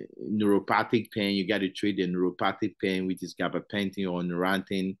 Neuropathic pain, you got to treat the neuropathic pain, which is gabapentin or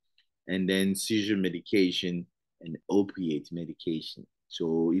Neurontin, and then seizure medication and opiate medication.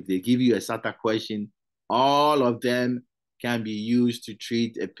 So if they give you a SATA question, all of them can be used to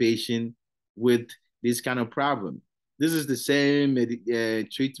treat a patient with this kind of problem. This is the same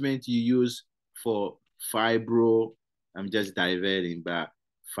treatment you use for fibro. I'm just diverting, but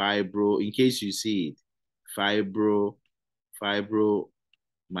fibro, in case you see it,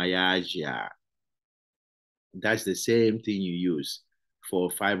 fibromyalgia. That's the same thing you use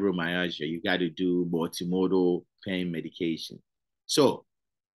for fibromyalgia. You got to do multimodal pain medication. So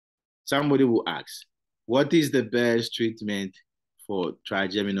somebody will ask, what is the best treatment for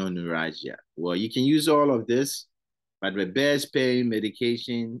trigeminal neuralgia? Well, you can use all of this, but the best pain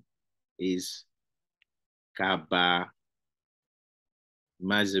medication is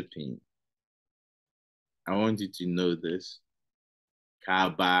carbamazepine. I want you to know this.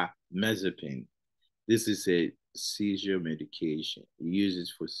 Carbamazepine. This is a seizure medication. We use it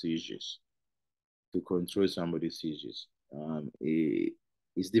for seizures, to control somebody's seizures.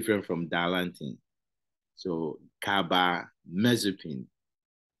 It's different from Dilantin. So carbamazepine.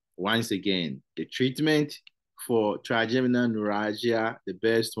 Once again, the treatment for trigeminal neuralgia, the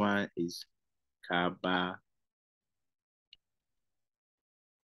best one is carbamazepine.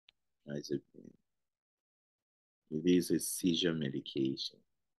 It is a seizure medication.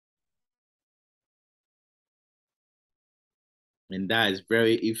 And that is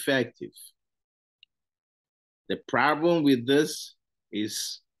very effective. The problem with this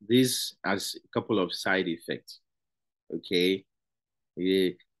is this has a couple of side effects. Okay. Yeah.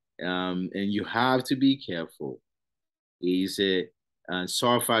 And you have to be careful. It's a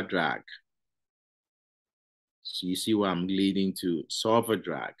sulfur drug. So you see what I'm leading to, sulfur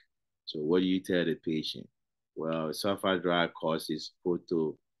drug. So what do you tell the patient? Well, sulfur drug causes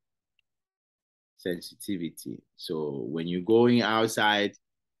photosensitivity. So when you're going outside,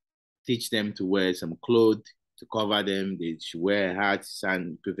 teach them to wear some clothes to cover them. They should wear a hat,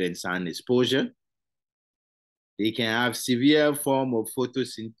 prevent sun exposure. They can have severe form of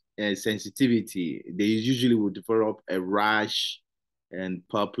photosensitivity. They usually will develop a rash and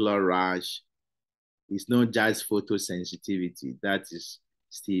popular rash. It's not just photosensitivity. That is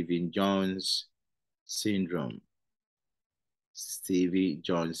Stevie Jones syndrome. Stevie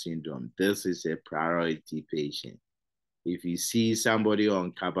Jones syndrome. This is a priority patient. If you see somebody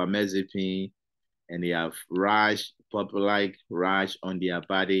on carbamazepine and they have rash, purple-like rash on their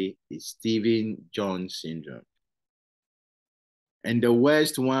body, it's Stevie Jones syndrome. And the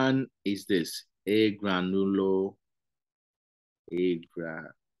worst one is this,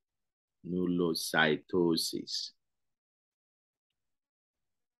 agranulocytosis.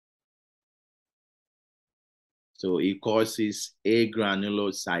 So it causes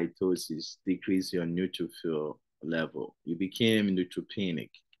agranulocytosis, decrease your neutrophil level. You became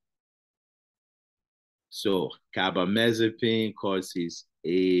neutropenic. So carbamazepine causes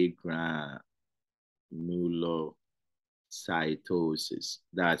agranulocytosis.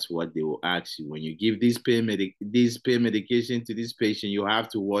 That's what they will ask you. When you give this pain medication to this patient, you have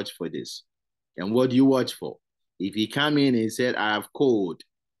to watch for this. And what do you watch for? If he come in and said, I have cold,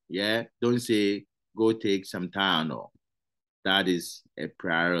 yeah, don't say, go take some Tylenol. That is a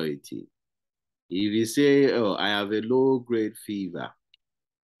priority. If you say, oh, I have a low-grade fever,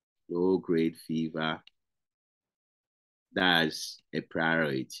 that's a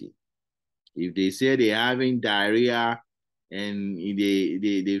priority. If they say they're having diarrhea and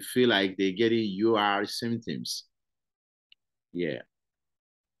they feel like they're getting UR symptoms, yeah,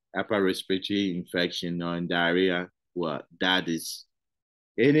 upper respiratory infection or diarrhea, well, that is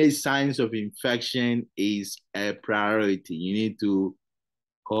any signs of infection is a priority. You need to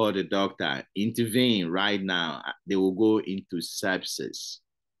call the doctor, intervene right now. They will go into sepsis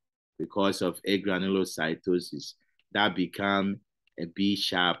because of agranulocytosis. That become a B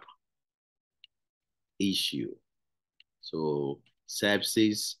sharp issue. So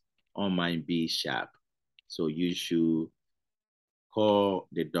sepsis on my B sharp. So you should call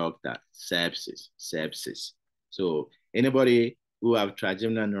the doctor. Sepsis. So anybody who have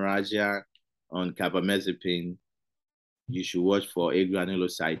trigeminal neuralgia on carbamazepine, you should watch for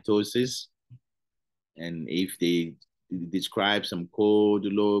agranulocytosis. And if they describe some cold,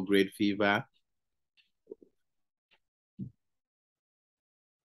 low-grade fever,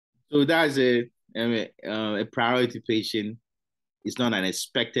 so that's a priority patient. It's not an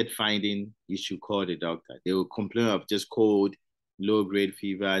expected finding. You should call the doctor. They will complain of just cold, low-grade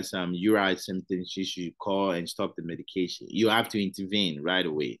fever, some URI symptoms. You should call and stop the medication. You have to intervene right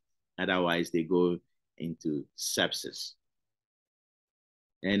away. Otherwise, they go into sepsis.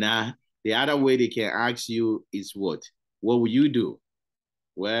 And the other way they can ask you is what? What will you do?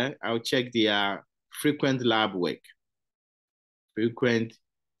 Well, I'll check their frequent lab work, frequent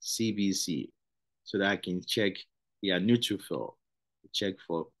CBC, so that I can check their neutrophil, check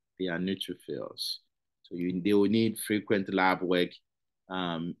for their neutrophils. So they will need frequent lab work,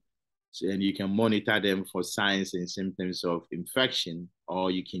 and you can monitor them for signs and symptoms of infection,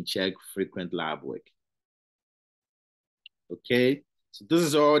 or you can check frequent lab work. Okay, so this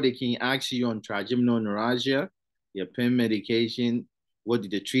is all they can ask you on trigeminal neuralgia, your pain medication, what is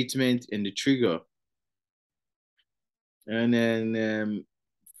the treatment and the trigger. And then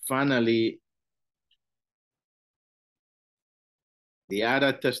finally, the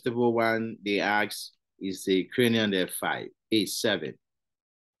other testable one they ask is the cranial nerve 5, 8, 7.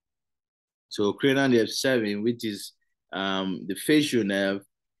 So cranial nerve 7, which is the facial nerve,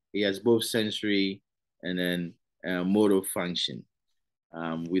 it has both sensory and then motor function.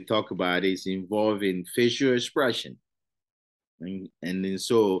 We talk about it's involving facial expression. And then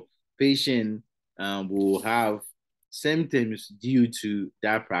so patient will have symptoms due to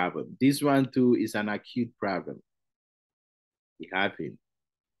that problem. This one too is an acute problem. It happened.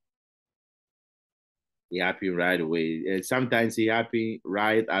 It happened right away. Sometimes it happened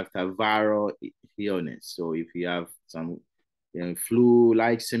right after viral illness. So if you have some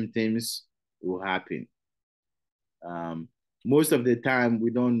flu-like symptoms, it will happen. Most of the time,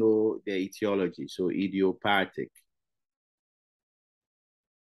 we don't know the etiology, so idiopathic.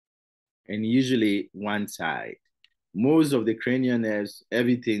 And usually one side. Most of the cranial nerves,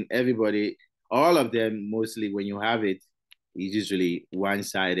 everybody, all of them, mostly when you have it, is usually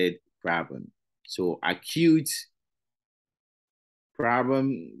one-sided problem. So acute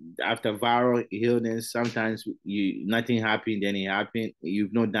problem after viral illness, sometimes nothing happened, then it happened,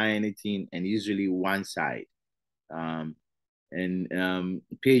 you've not done anything, and usually one side. And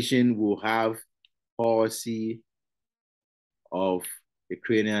patient will have palsy of the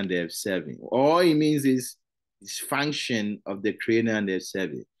cranial nerve 7. All it means is dysfunction of the cranial nerve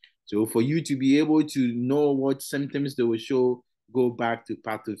 7. So for you to be able to know what symptoms they will show, go back to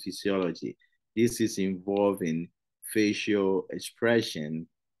pathophysiology. This is involving facial expression.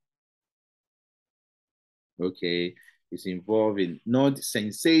 Okay, it's involving not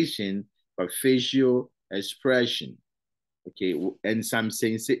sensation, but facial expression. Okay, and some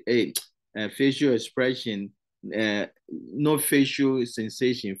facial expression, not facial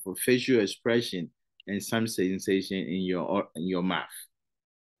sensation, for facial expression and some sensation in your mouth.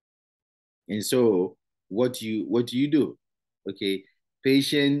 And so what do you do? Okay,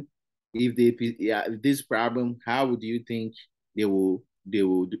 patient, if this problem, how would you think they will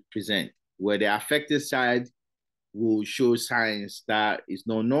present? Where the affected side will show signs that is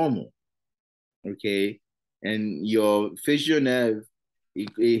not normal. Okay, And your facial nerve,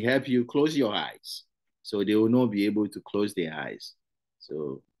 it help you close your eyes. So they will not be able to close their eyes.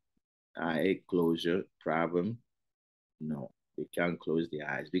 So eye closure problem, no, they can't close their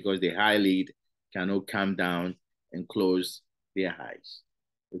eyes because the eyelid cannot come down and close their eyes.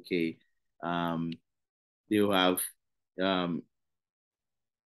 Okay. Um, they'll have um,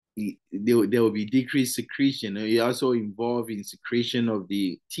 there will be decreased secretion. It also involved in secretion of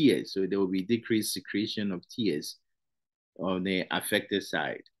the tears. So there will be decreased secretion of tears on the affected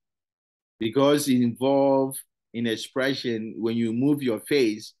side because it involved in expression when you move your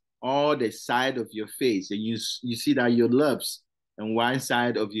face, all the side of your face, and you see that your lips and one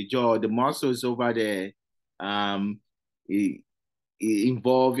side of your jaw, the muscles over there, um, it, it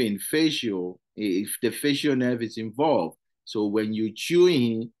involved in facial. If the facial nerve is involved, so when you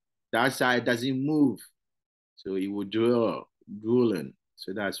chewing, that side doesn't move, so it will drilling.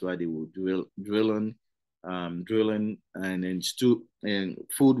 So that's why they will drilling, and then and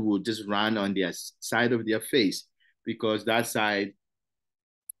food will just run on their side of their face because that side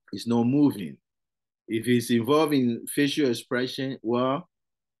is not moving. If it's involving facial expression, well,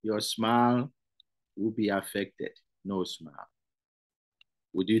 your smile will be affected. No smile.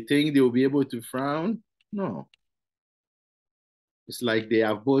 Would you think they will be able to frown? No. It's like they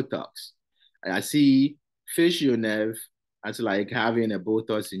have Botox. I see facial nerve as like having a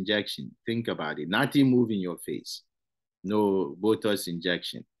Botox injection. Think about it. Nothing moving your face. No Botox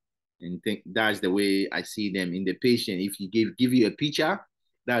injection. And think that's the way I see them in the patient. If you give you a picture,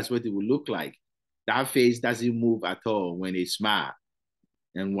 that's what it will look like. That face doesn't move at all when they smile.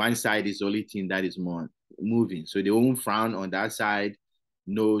 And one side is the only thing that is more moving. So they won't frown on that side,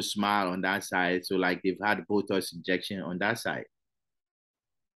 no smile on that side. So like they've had Botox injection on that side.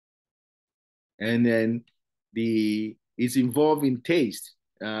 And then it's involved in taste,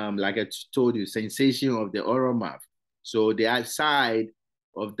 like I told you, sensation of the oral mouth. So the outside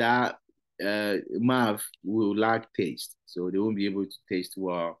of that mouth will lack taste, so they won't be able to taste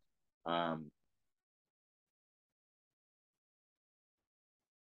well. And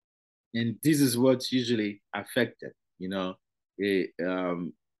this is what's usually affected. You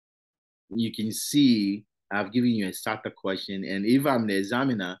can see I've given you a starter question, and if I'm the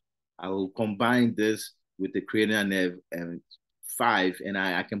examiner, I will combine this with the cranial nerve and five, and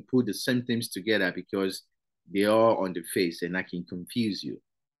I can put the symptoms together because they are on the face, and I can confuse you.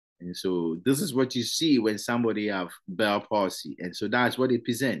 And so this is what you see when somebody have Bell palsy, and so that's what they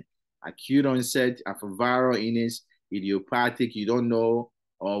present: acute onset of a viral illness, idiopathic, you don't know,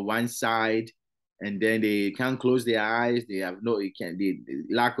 or one side, and then they can't close their eyes. They have no, it can the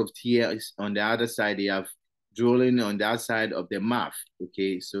lack of tears on the other side. They have drooling on the outside of the mouth.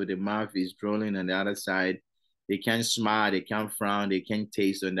 Okay, so the mouth is drooling on the other side. They can't smile, they can't frown, they can't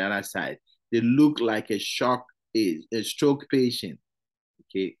taste on the other side. They look like a stroke patient.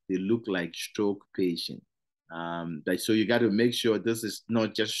 Okay, they look like stroke patient. So you got to make sure this is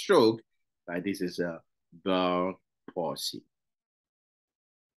not just stroke, but this is a Bell palsy.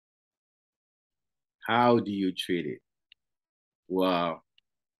 How do you treat it? Well,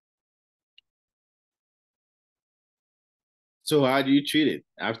 so how do you treat it?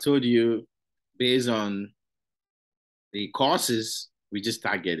 I've told you based on the causes, we just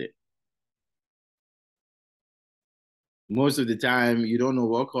target it. Most of the time, you don't know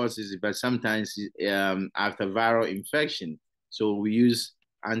what causes it, but sometimes after viral infection, so we use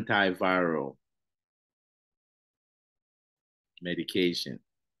antiviral medication.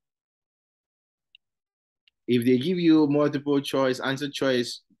 If they give you multiple choice, answer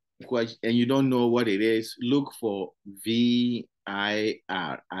choice, and you don't know what it is, look for VIR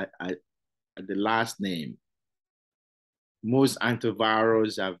at the last name. Most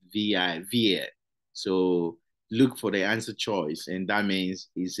antivirals have VIR. So look for the answer choice, and that means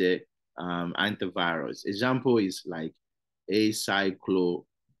it's a antivirus. Example is like a cyclovir.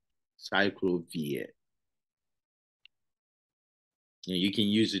 You can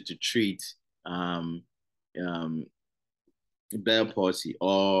use it to treat um, um, Bell palsy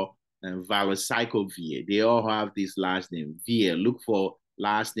or valacyclovir. They all have this last name, Vir. Look for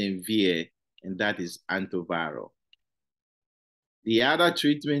last name Vir, and that is antiviral. The other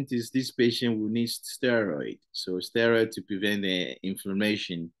treatment is this patient will need steroid. So steroid to prevent the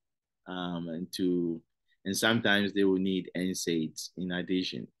inflammation, and sometimes they will need NSAIDs in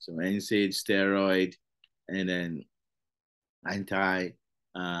addition. So NSAID, steroid, and then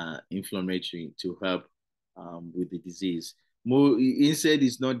anti-inflammatory to help with the disease. More NSAID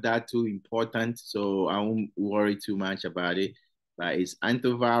is not that too important, so I won't worry too much about it. But it's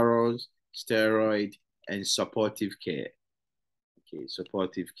antivirals, steroid, and supportive care. Okay,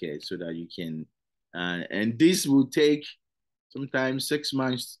 supportive care so that you can And this will take sometimes 6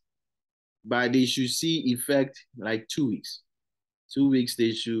 months, but they should see effect like 2 weeks. 2 weeks,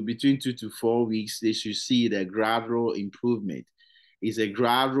 they should, between 2 to 4 weeks, they should see the gradual improvement. It's a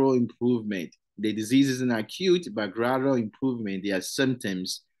gradual improvement. The disease isn't acute, but gradual improvement. Their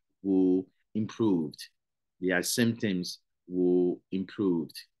symptoms will improve. Their symptoms will improve.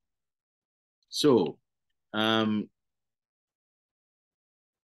 So,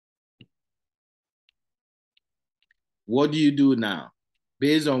 what do you do now?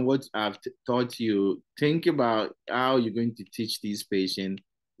 Based on what I've taught you, think about how you're going to teach these patients.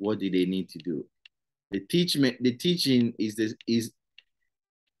 What do they need to do? The teaching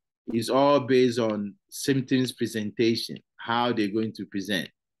is all based on symptoms presentation, how they're going to present.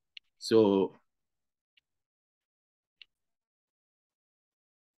 So,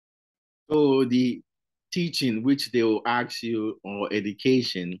 the teaching which they will ask you or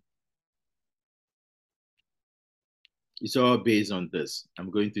education is all based on this.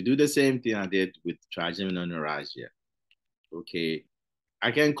 I'm going to do the same thing I did with trigeminal neuralgia. Okay.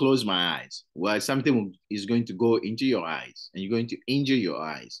 I can close my eyes. Well, something is going to go into your eyes and you're going to injure your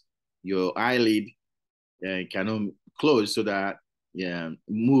eyes. Your eyelid cannot close so that,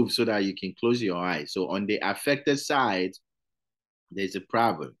 move so that you can close your eyes. So on the affected side, there's a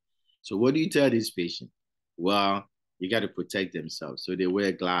problem. So what do you tell this patient? Well, you got to protect themselves. So they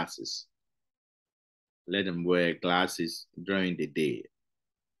wear glasses. Let them wear glasses during the day.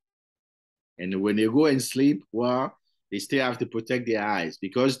 And when they go and sleep, well, they still have to protect their eyes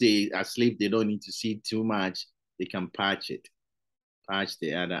because they are asleep. They don't need to see too much. They can patch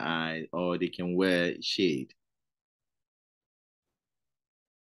the other eye, or they can wear shade.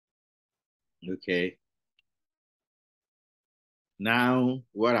 Okay. Now,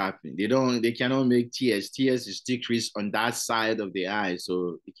 what happened? They cannot make tears. Tears is decreased on that side of the eye,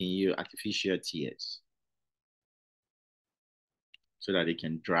 so they can use artificial tears so that they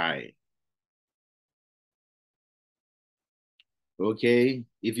can dry. Okay.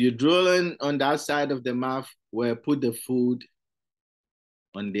 If you're drilling on that side of the mouth, well, put the food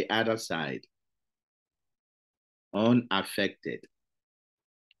on the other side, unaffected.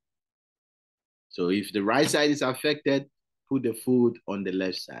 So if the right side is affected, put the food on the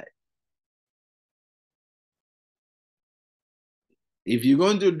left side. If you're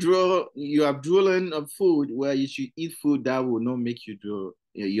going to drill, you have drilling of food where you should eat food that will not make you drill.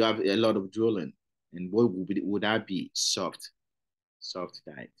 You have a lot of drilling. And what would that be? Soft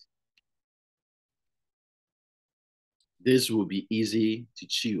diet. This will be easy to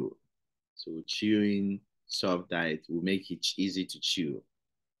chew. So chewing soft diet will make it easy to chew.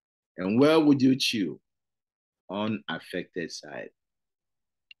 And where would you chew? Unaffected side.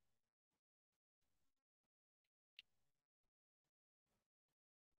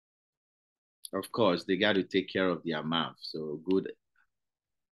 Of course, they got to take care of their mouth. So good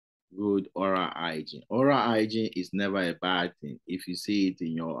oral hygiene. Oral hygiene is never a bad thing. If you see it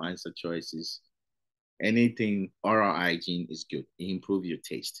in your answer choices, anything oral hygiene is good. It improves your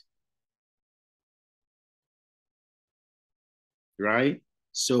taste. Right?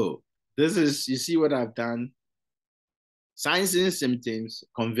 So this is, you see what I've done? Signs and symptoms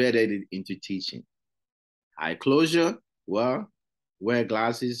converted it into teaching. Eye closure, well, wear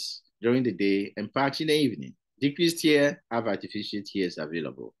glasses during the day and patch in the evening. Decreased tear, have artificial tears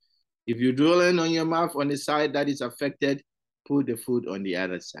available. If you're drilling on your mouth on the side that is affected, put the food on the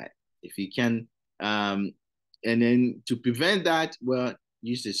other side. If you can, and then to prevent that, well,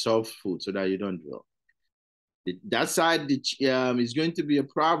 use the soft food so that you don't drill. That side is going to be a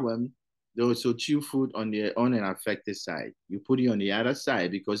problem. Though, so chew food on an affected side. You put it on the other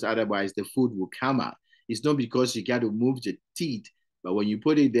side because otherwise the food will come out. It's not because you got to move the teeth, but when you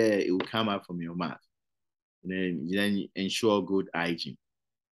put it there, it will come out from your mouth. And then ensure good hygiene.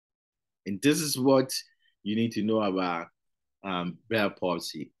 And this is what you need to know about Bell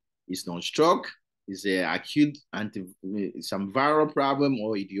palsy. It's not stroke. It's an acute some viral problem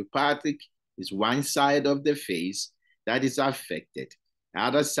or idiopathic. It's one side of the face that is affected. The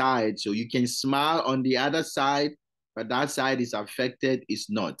other side, so you can smile on the other side, but that side is affected, is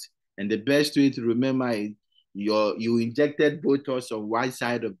not. And the best way to remember is you injected Botox on one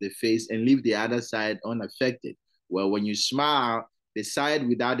side of the face and leave the other side unaffected. Well, when you smile, the side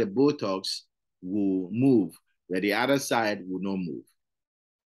without the Botox will move, where the other side will not move.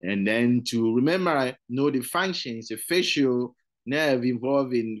 And then to remember, know the function is a facial nerve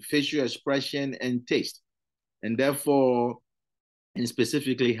involved in facial expression and taste. And therefore, and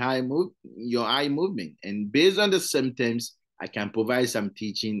specifically your eye movement. And based on the symptoms, I can provide some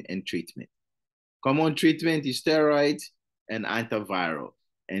teaching and treatment. Common treatment is steroids and antiviral.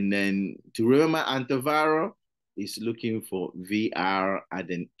 And then to remember antiviral is looking for VR at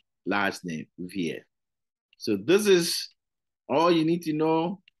the last name, VA. So this is all you need to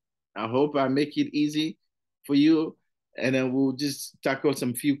know. I hope I make it easy for you. And then we'll just tackle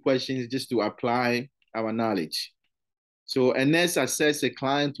some few questions just to apply our knowledge. So, and let's assess a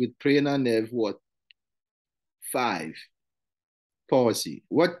client with cranial nerve, what? 5, palsy.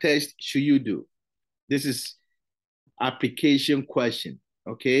 What test should you do? This is application question,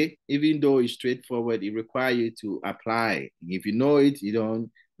 okay? Even though it's straightforward, it requires you to apply. If you know it, you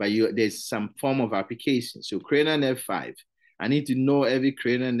don't, but there's some form of application. So cranial nerve 5. I need to know every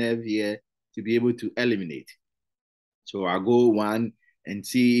cranial nerve here to be able to eliminate. So I'll go 1 and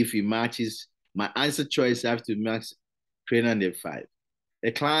see if it matches. My answer choice have to match cranial nerve 5.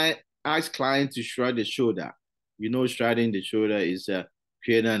 The client asks client to shrug the shoulder. You know, shrugging the shoulder is a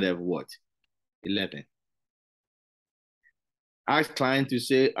cranial nerve what? 11. Ask client to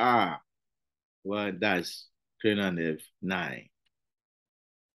say, well, that's cranial nerve 9.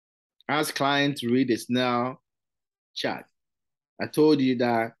 Ask client to read the Snell chart. I told you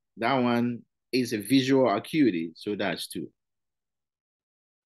that that one is a visual acuity, so that's 2.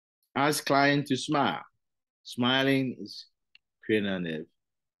 Ask client to smile. Smiling is cranial nerve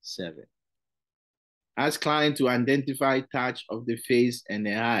 7. Ask client to identify touch of the face and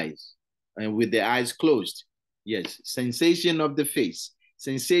the eyes, and with the eyes closed. Yes, sensation of the face.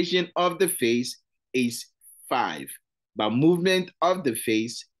 Sensation of the face is 5, but movement of the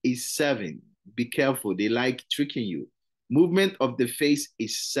face is 7. Be careful, they like tricking you. Movement of the face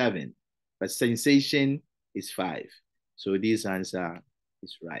is 7, but sensation is 5. So this answer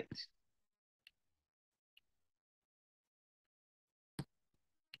is right.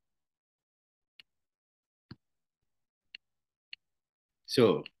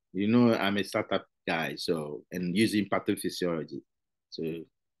 So, you know, I'm a startup guy, so, and using pathophysiology. So,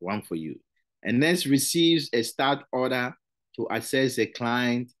 1 for you. And next receives a start order to assess a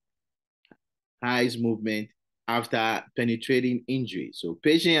client eyes movement after penetrating injury. So,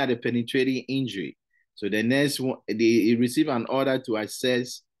 patient had a penetrating injury. So, the next one, they receive an order to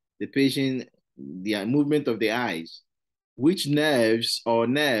assess the patient, the movement of the eyes. Which nerves or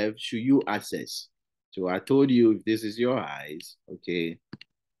nerve should you assess? So I told you if this is your eyes, okay.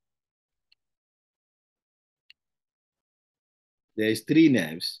 There's 3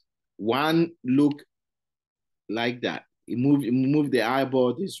 nerves. One look like that. You move the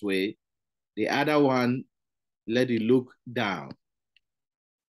eyeball this way. The other one, let it look down.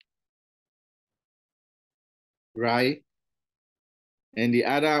 Right? And the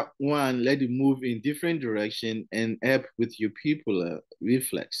other one, let it move in different direction and help with your pupillar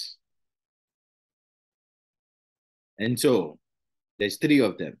reflex. And so there's 3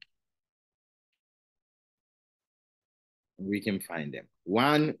 of them. We can find them.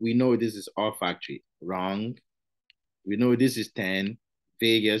 1, we know this is olfactory. Wrong. We know this is 10.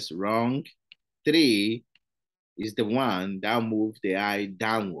 Vagus. Wrong. 3 is the one that moves the eye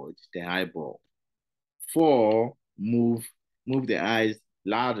downward, the eyeball. 4, move the eyes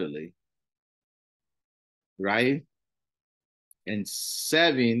laterally, right? And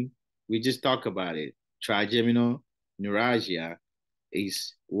 7, we just talk about it. Trigeminal neuralgia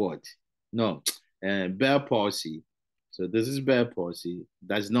is what? No, Bell palsy. So this is Bell palsy.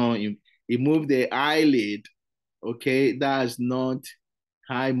 That's not, it moved the eyelid, okay? That's not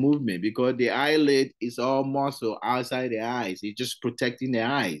high movement because the eyelid is all muscle outside the eyes. It's just protecting the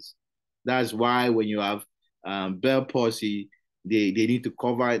eyes. That's why when you have Bell palsy, they need to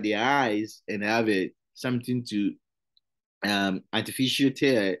cover the eyes and have something to artificial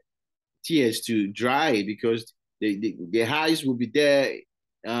tears to dry because the eyes will be there,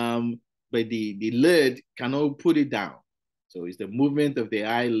 but the lid cannot put it down. So it's the movement of the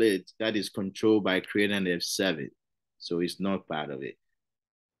eyelid that is controlled by cranial nerve 7. So it's not part of it.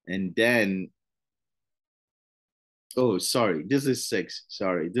 And then, oh, sorry, this is 6.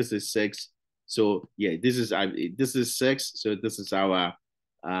 Sorry, this is 6. So yeah, this is 6. So this is our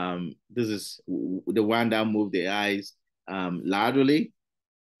this is the one that moved the eyes laterally.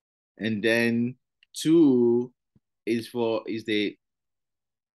 And then 2 is the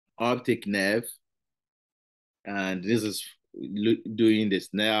optic nerve. And this is doing the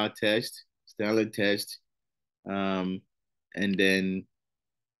Snell test. And then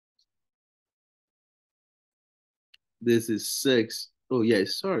this is 6. Oh, yeah,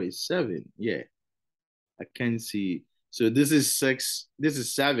 sorry, 7. Yeah, I can't see. So this is 6. This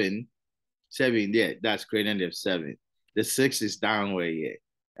is 7. 7, yeah, that's cranial nerve 7. The 6 is downward, yeah.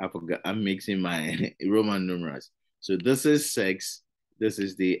 I forgot. I'm mixing my Roman numerals. So this is 6. This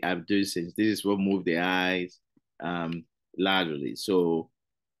is the abducens. This is what move the eyes laterally. So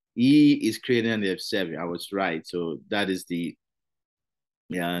E is cranial nerve 7. I was right. So that is the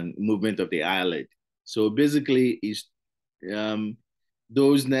movement of the eyelid. So basically, is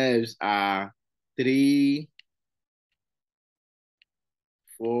those nerves are 3,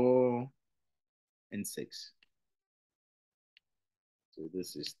 4, and 6. So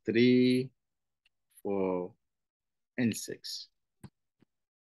this is 3, 4, and 6.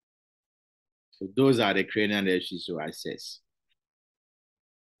 So those are the cranial nerve tissue access.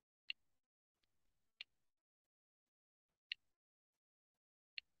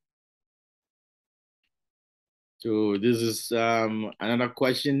 So this is another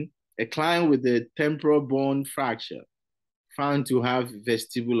question. A client with a temporal bone fracture found to have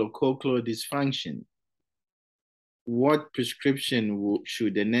vestibulocochlear dysfunction. What prescription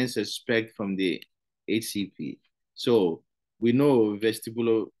should the nurse expect from the HCP? So we know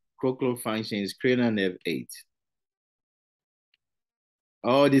vestibulocochlear function is cranial nerve 8.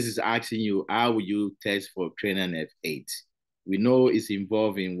 All this is asking you, how will you test for cranial nerve 8? We know it's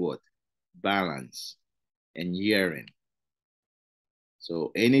involving what? Balance and hearing.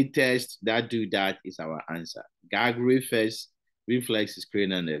 So any test that do that is our answer. Gag reflex is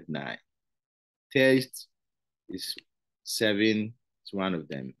cranial nerve 9. Test is 7, it's one of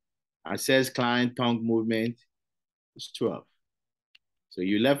them. Assess client tongue movement is 12. So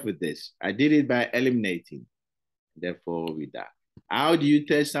you left with this. I did it by eliminating, therefore with that. How do you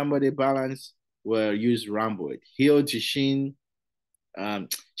test somebody balance? Well, use rhomboid. Heel to shin,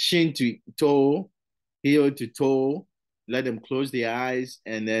 shin to toe, heel to toe. Let them close their eyes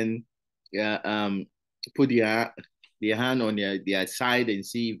and then put their hand on their side and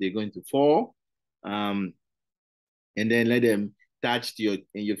see if they're going to fall. And then let them touch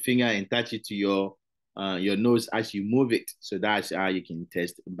your finger and touch it to your nose as you move it. So that's how you can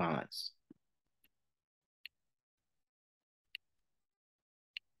test balance.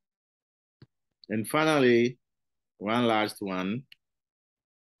 And finally, one last one.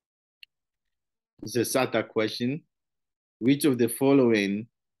 It's a SATA question. Which of the following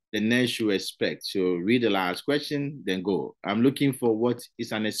the nurse should expect? So read the last question, then go. I'm looking for what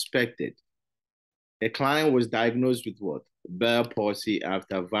is unexpected. The client was diagnosed with what? Bell palsy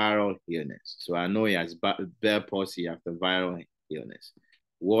after viral illness. So I know he has Bell palsy after viral illness.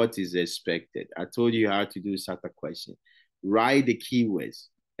 What is expected? I told you how to do SATA question. Write the keywords.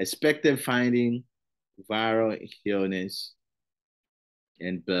 Expected finding, viral illness,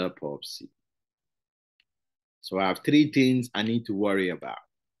 and Bell palsy. So I have 3 things I need to worry about.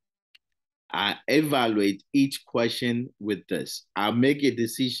 I evaluate each question with this. I'll make a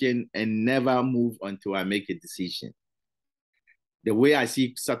decision and never move until I make a decision. The way I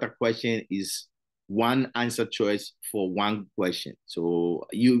see SATA question is one answer choice for one question. So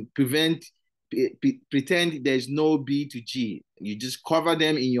you pretend there's no B to G. You just cover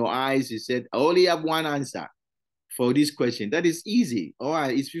them in your eyes. You said, I only have one answer for this question. That is easy. All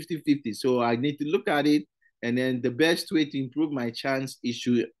right, it's 50-50. So I need to look at it. And then the best way to improve my chance is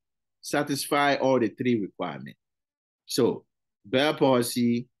to satisfy all the 3 requirements. So Bell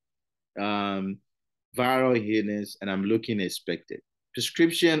palsy, viral illness, and I'm looking expected.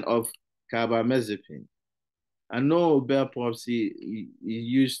 Prescription of carbamazepine. I know Bell palsy, you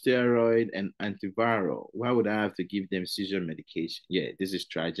use steroid and antiviral. Why would I have to give them seizure medication? Yeah, this is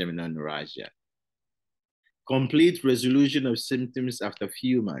trigeminal neuralgia. Complete resolution of symptoms after a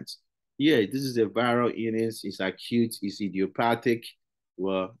few months. Yeah, this is a viral illness. It's acute, it's idiopathic.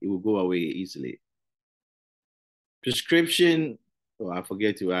 Well, it will go away easily. Prescription, oh, I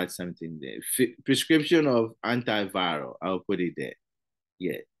forget to add something there. Prescription of antiviral, I'll put it there.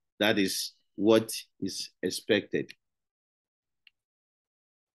 Yeah, that is what is expected.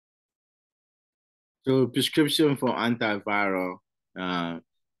 So prescription for antiviral,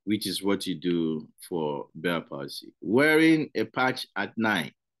 which is what you do for Bell palsy. Wearing a patch at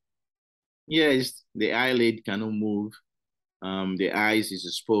night. Yes, the eyelid cannot move. The eyes is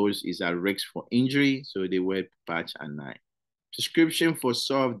exposed, is at risk for injury, so they wear patch at night. Prescription for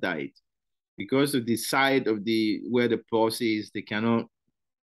soft diet. Because of the side of where the palsy is, they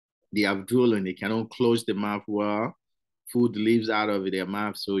have drooling, they cannot close the mouth well. Food leaves out of their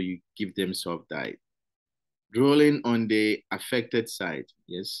mouth, so you give them soft diet. Drooling on the affected side,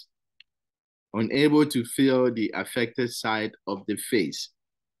 yes. Unable to feel the affected side of the face.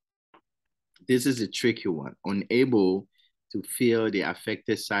 This is a tricky one. Unable to feel the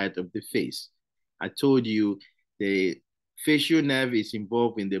affected side of the face. I told you the facial nerve is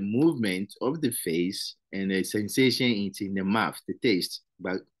involved in the movement of the face and the sensation is in the mouth, the taste.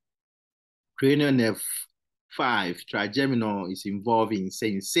 But cranial nerve 5, trigeminal, is involved in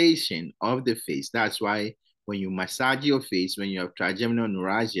sensation of the face. That's why when you massage your face, when you have trigeminal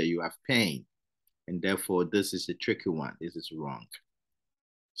neuralgia, you have pain. And therefore, this is a tricky one. This is wrong.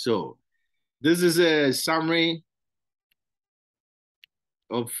 So this is a summary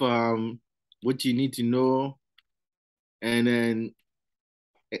of what you need to know. And then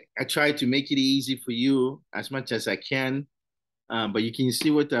I try to make it easy for you as much as I can. But you can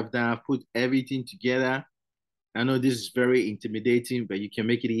see what I've done. I've put everything together. I know this is very intimidating, but you can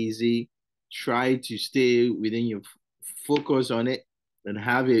make it easy. Try to stay within your focus on it and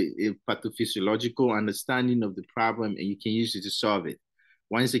have a pathophysiological understanding of the problem, and you can use it to solve it.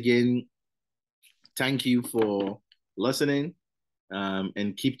 Once again, thank you for listening,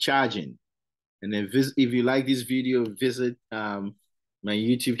 and keep charging. And then if you like this video, visit my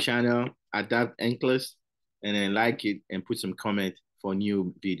YouTube channel, Adapt Nclex, and then like it and put some comment for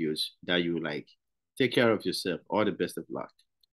new videos that you like. Take care of yourself. All the best of luck.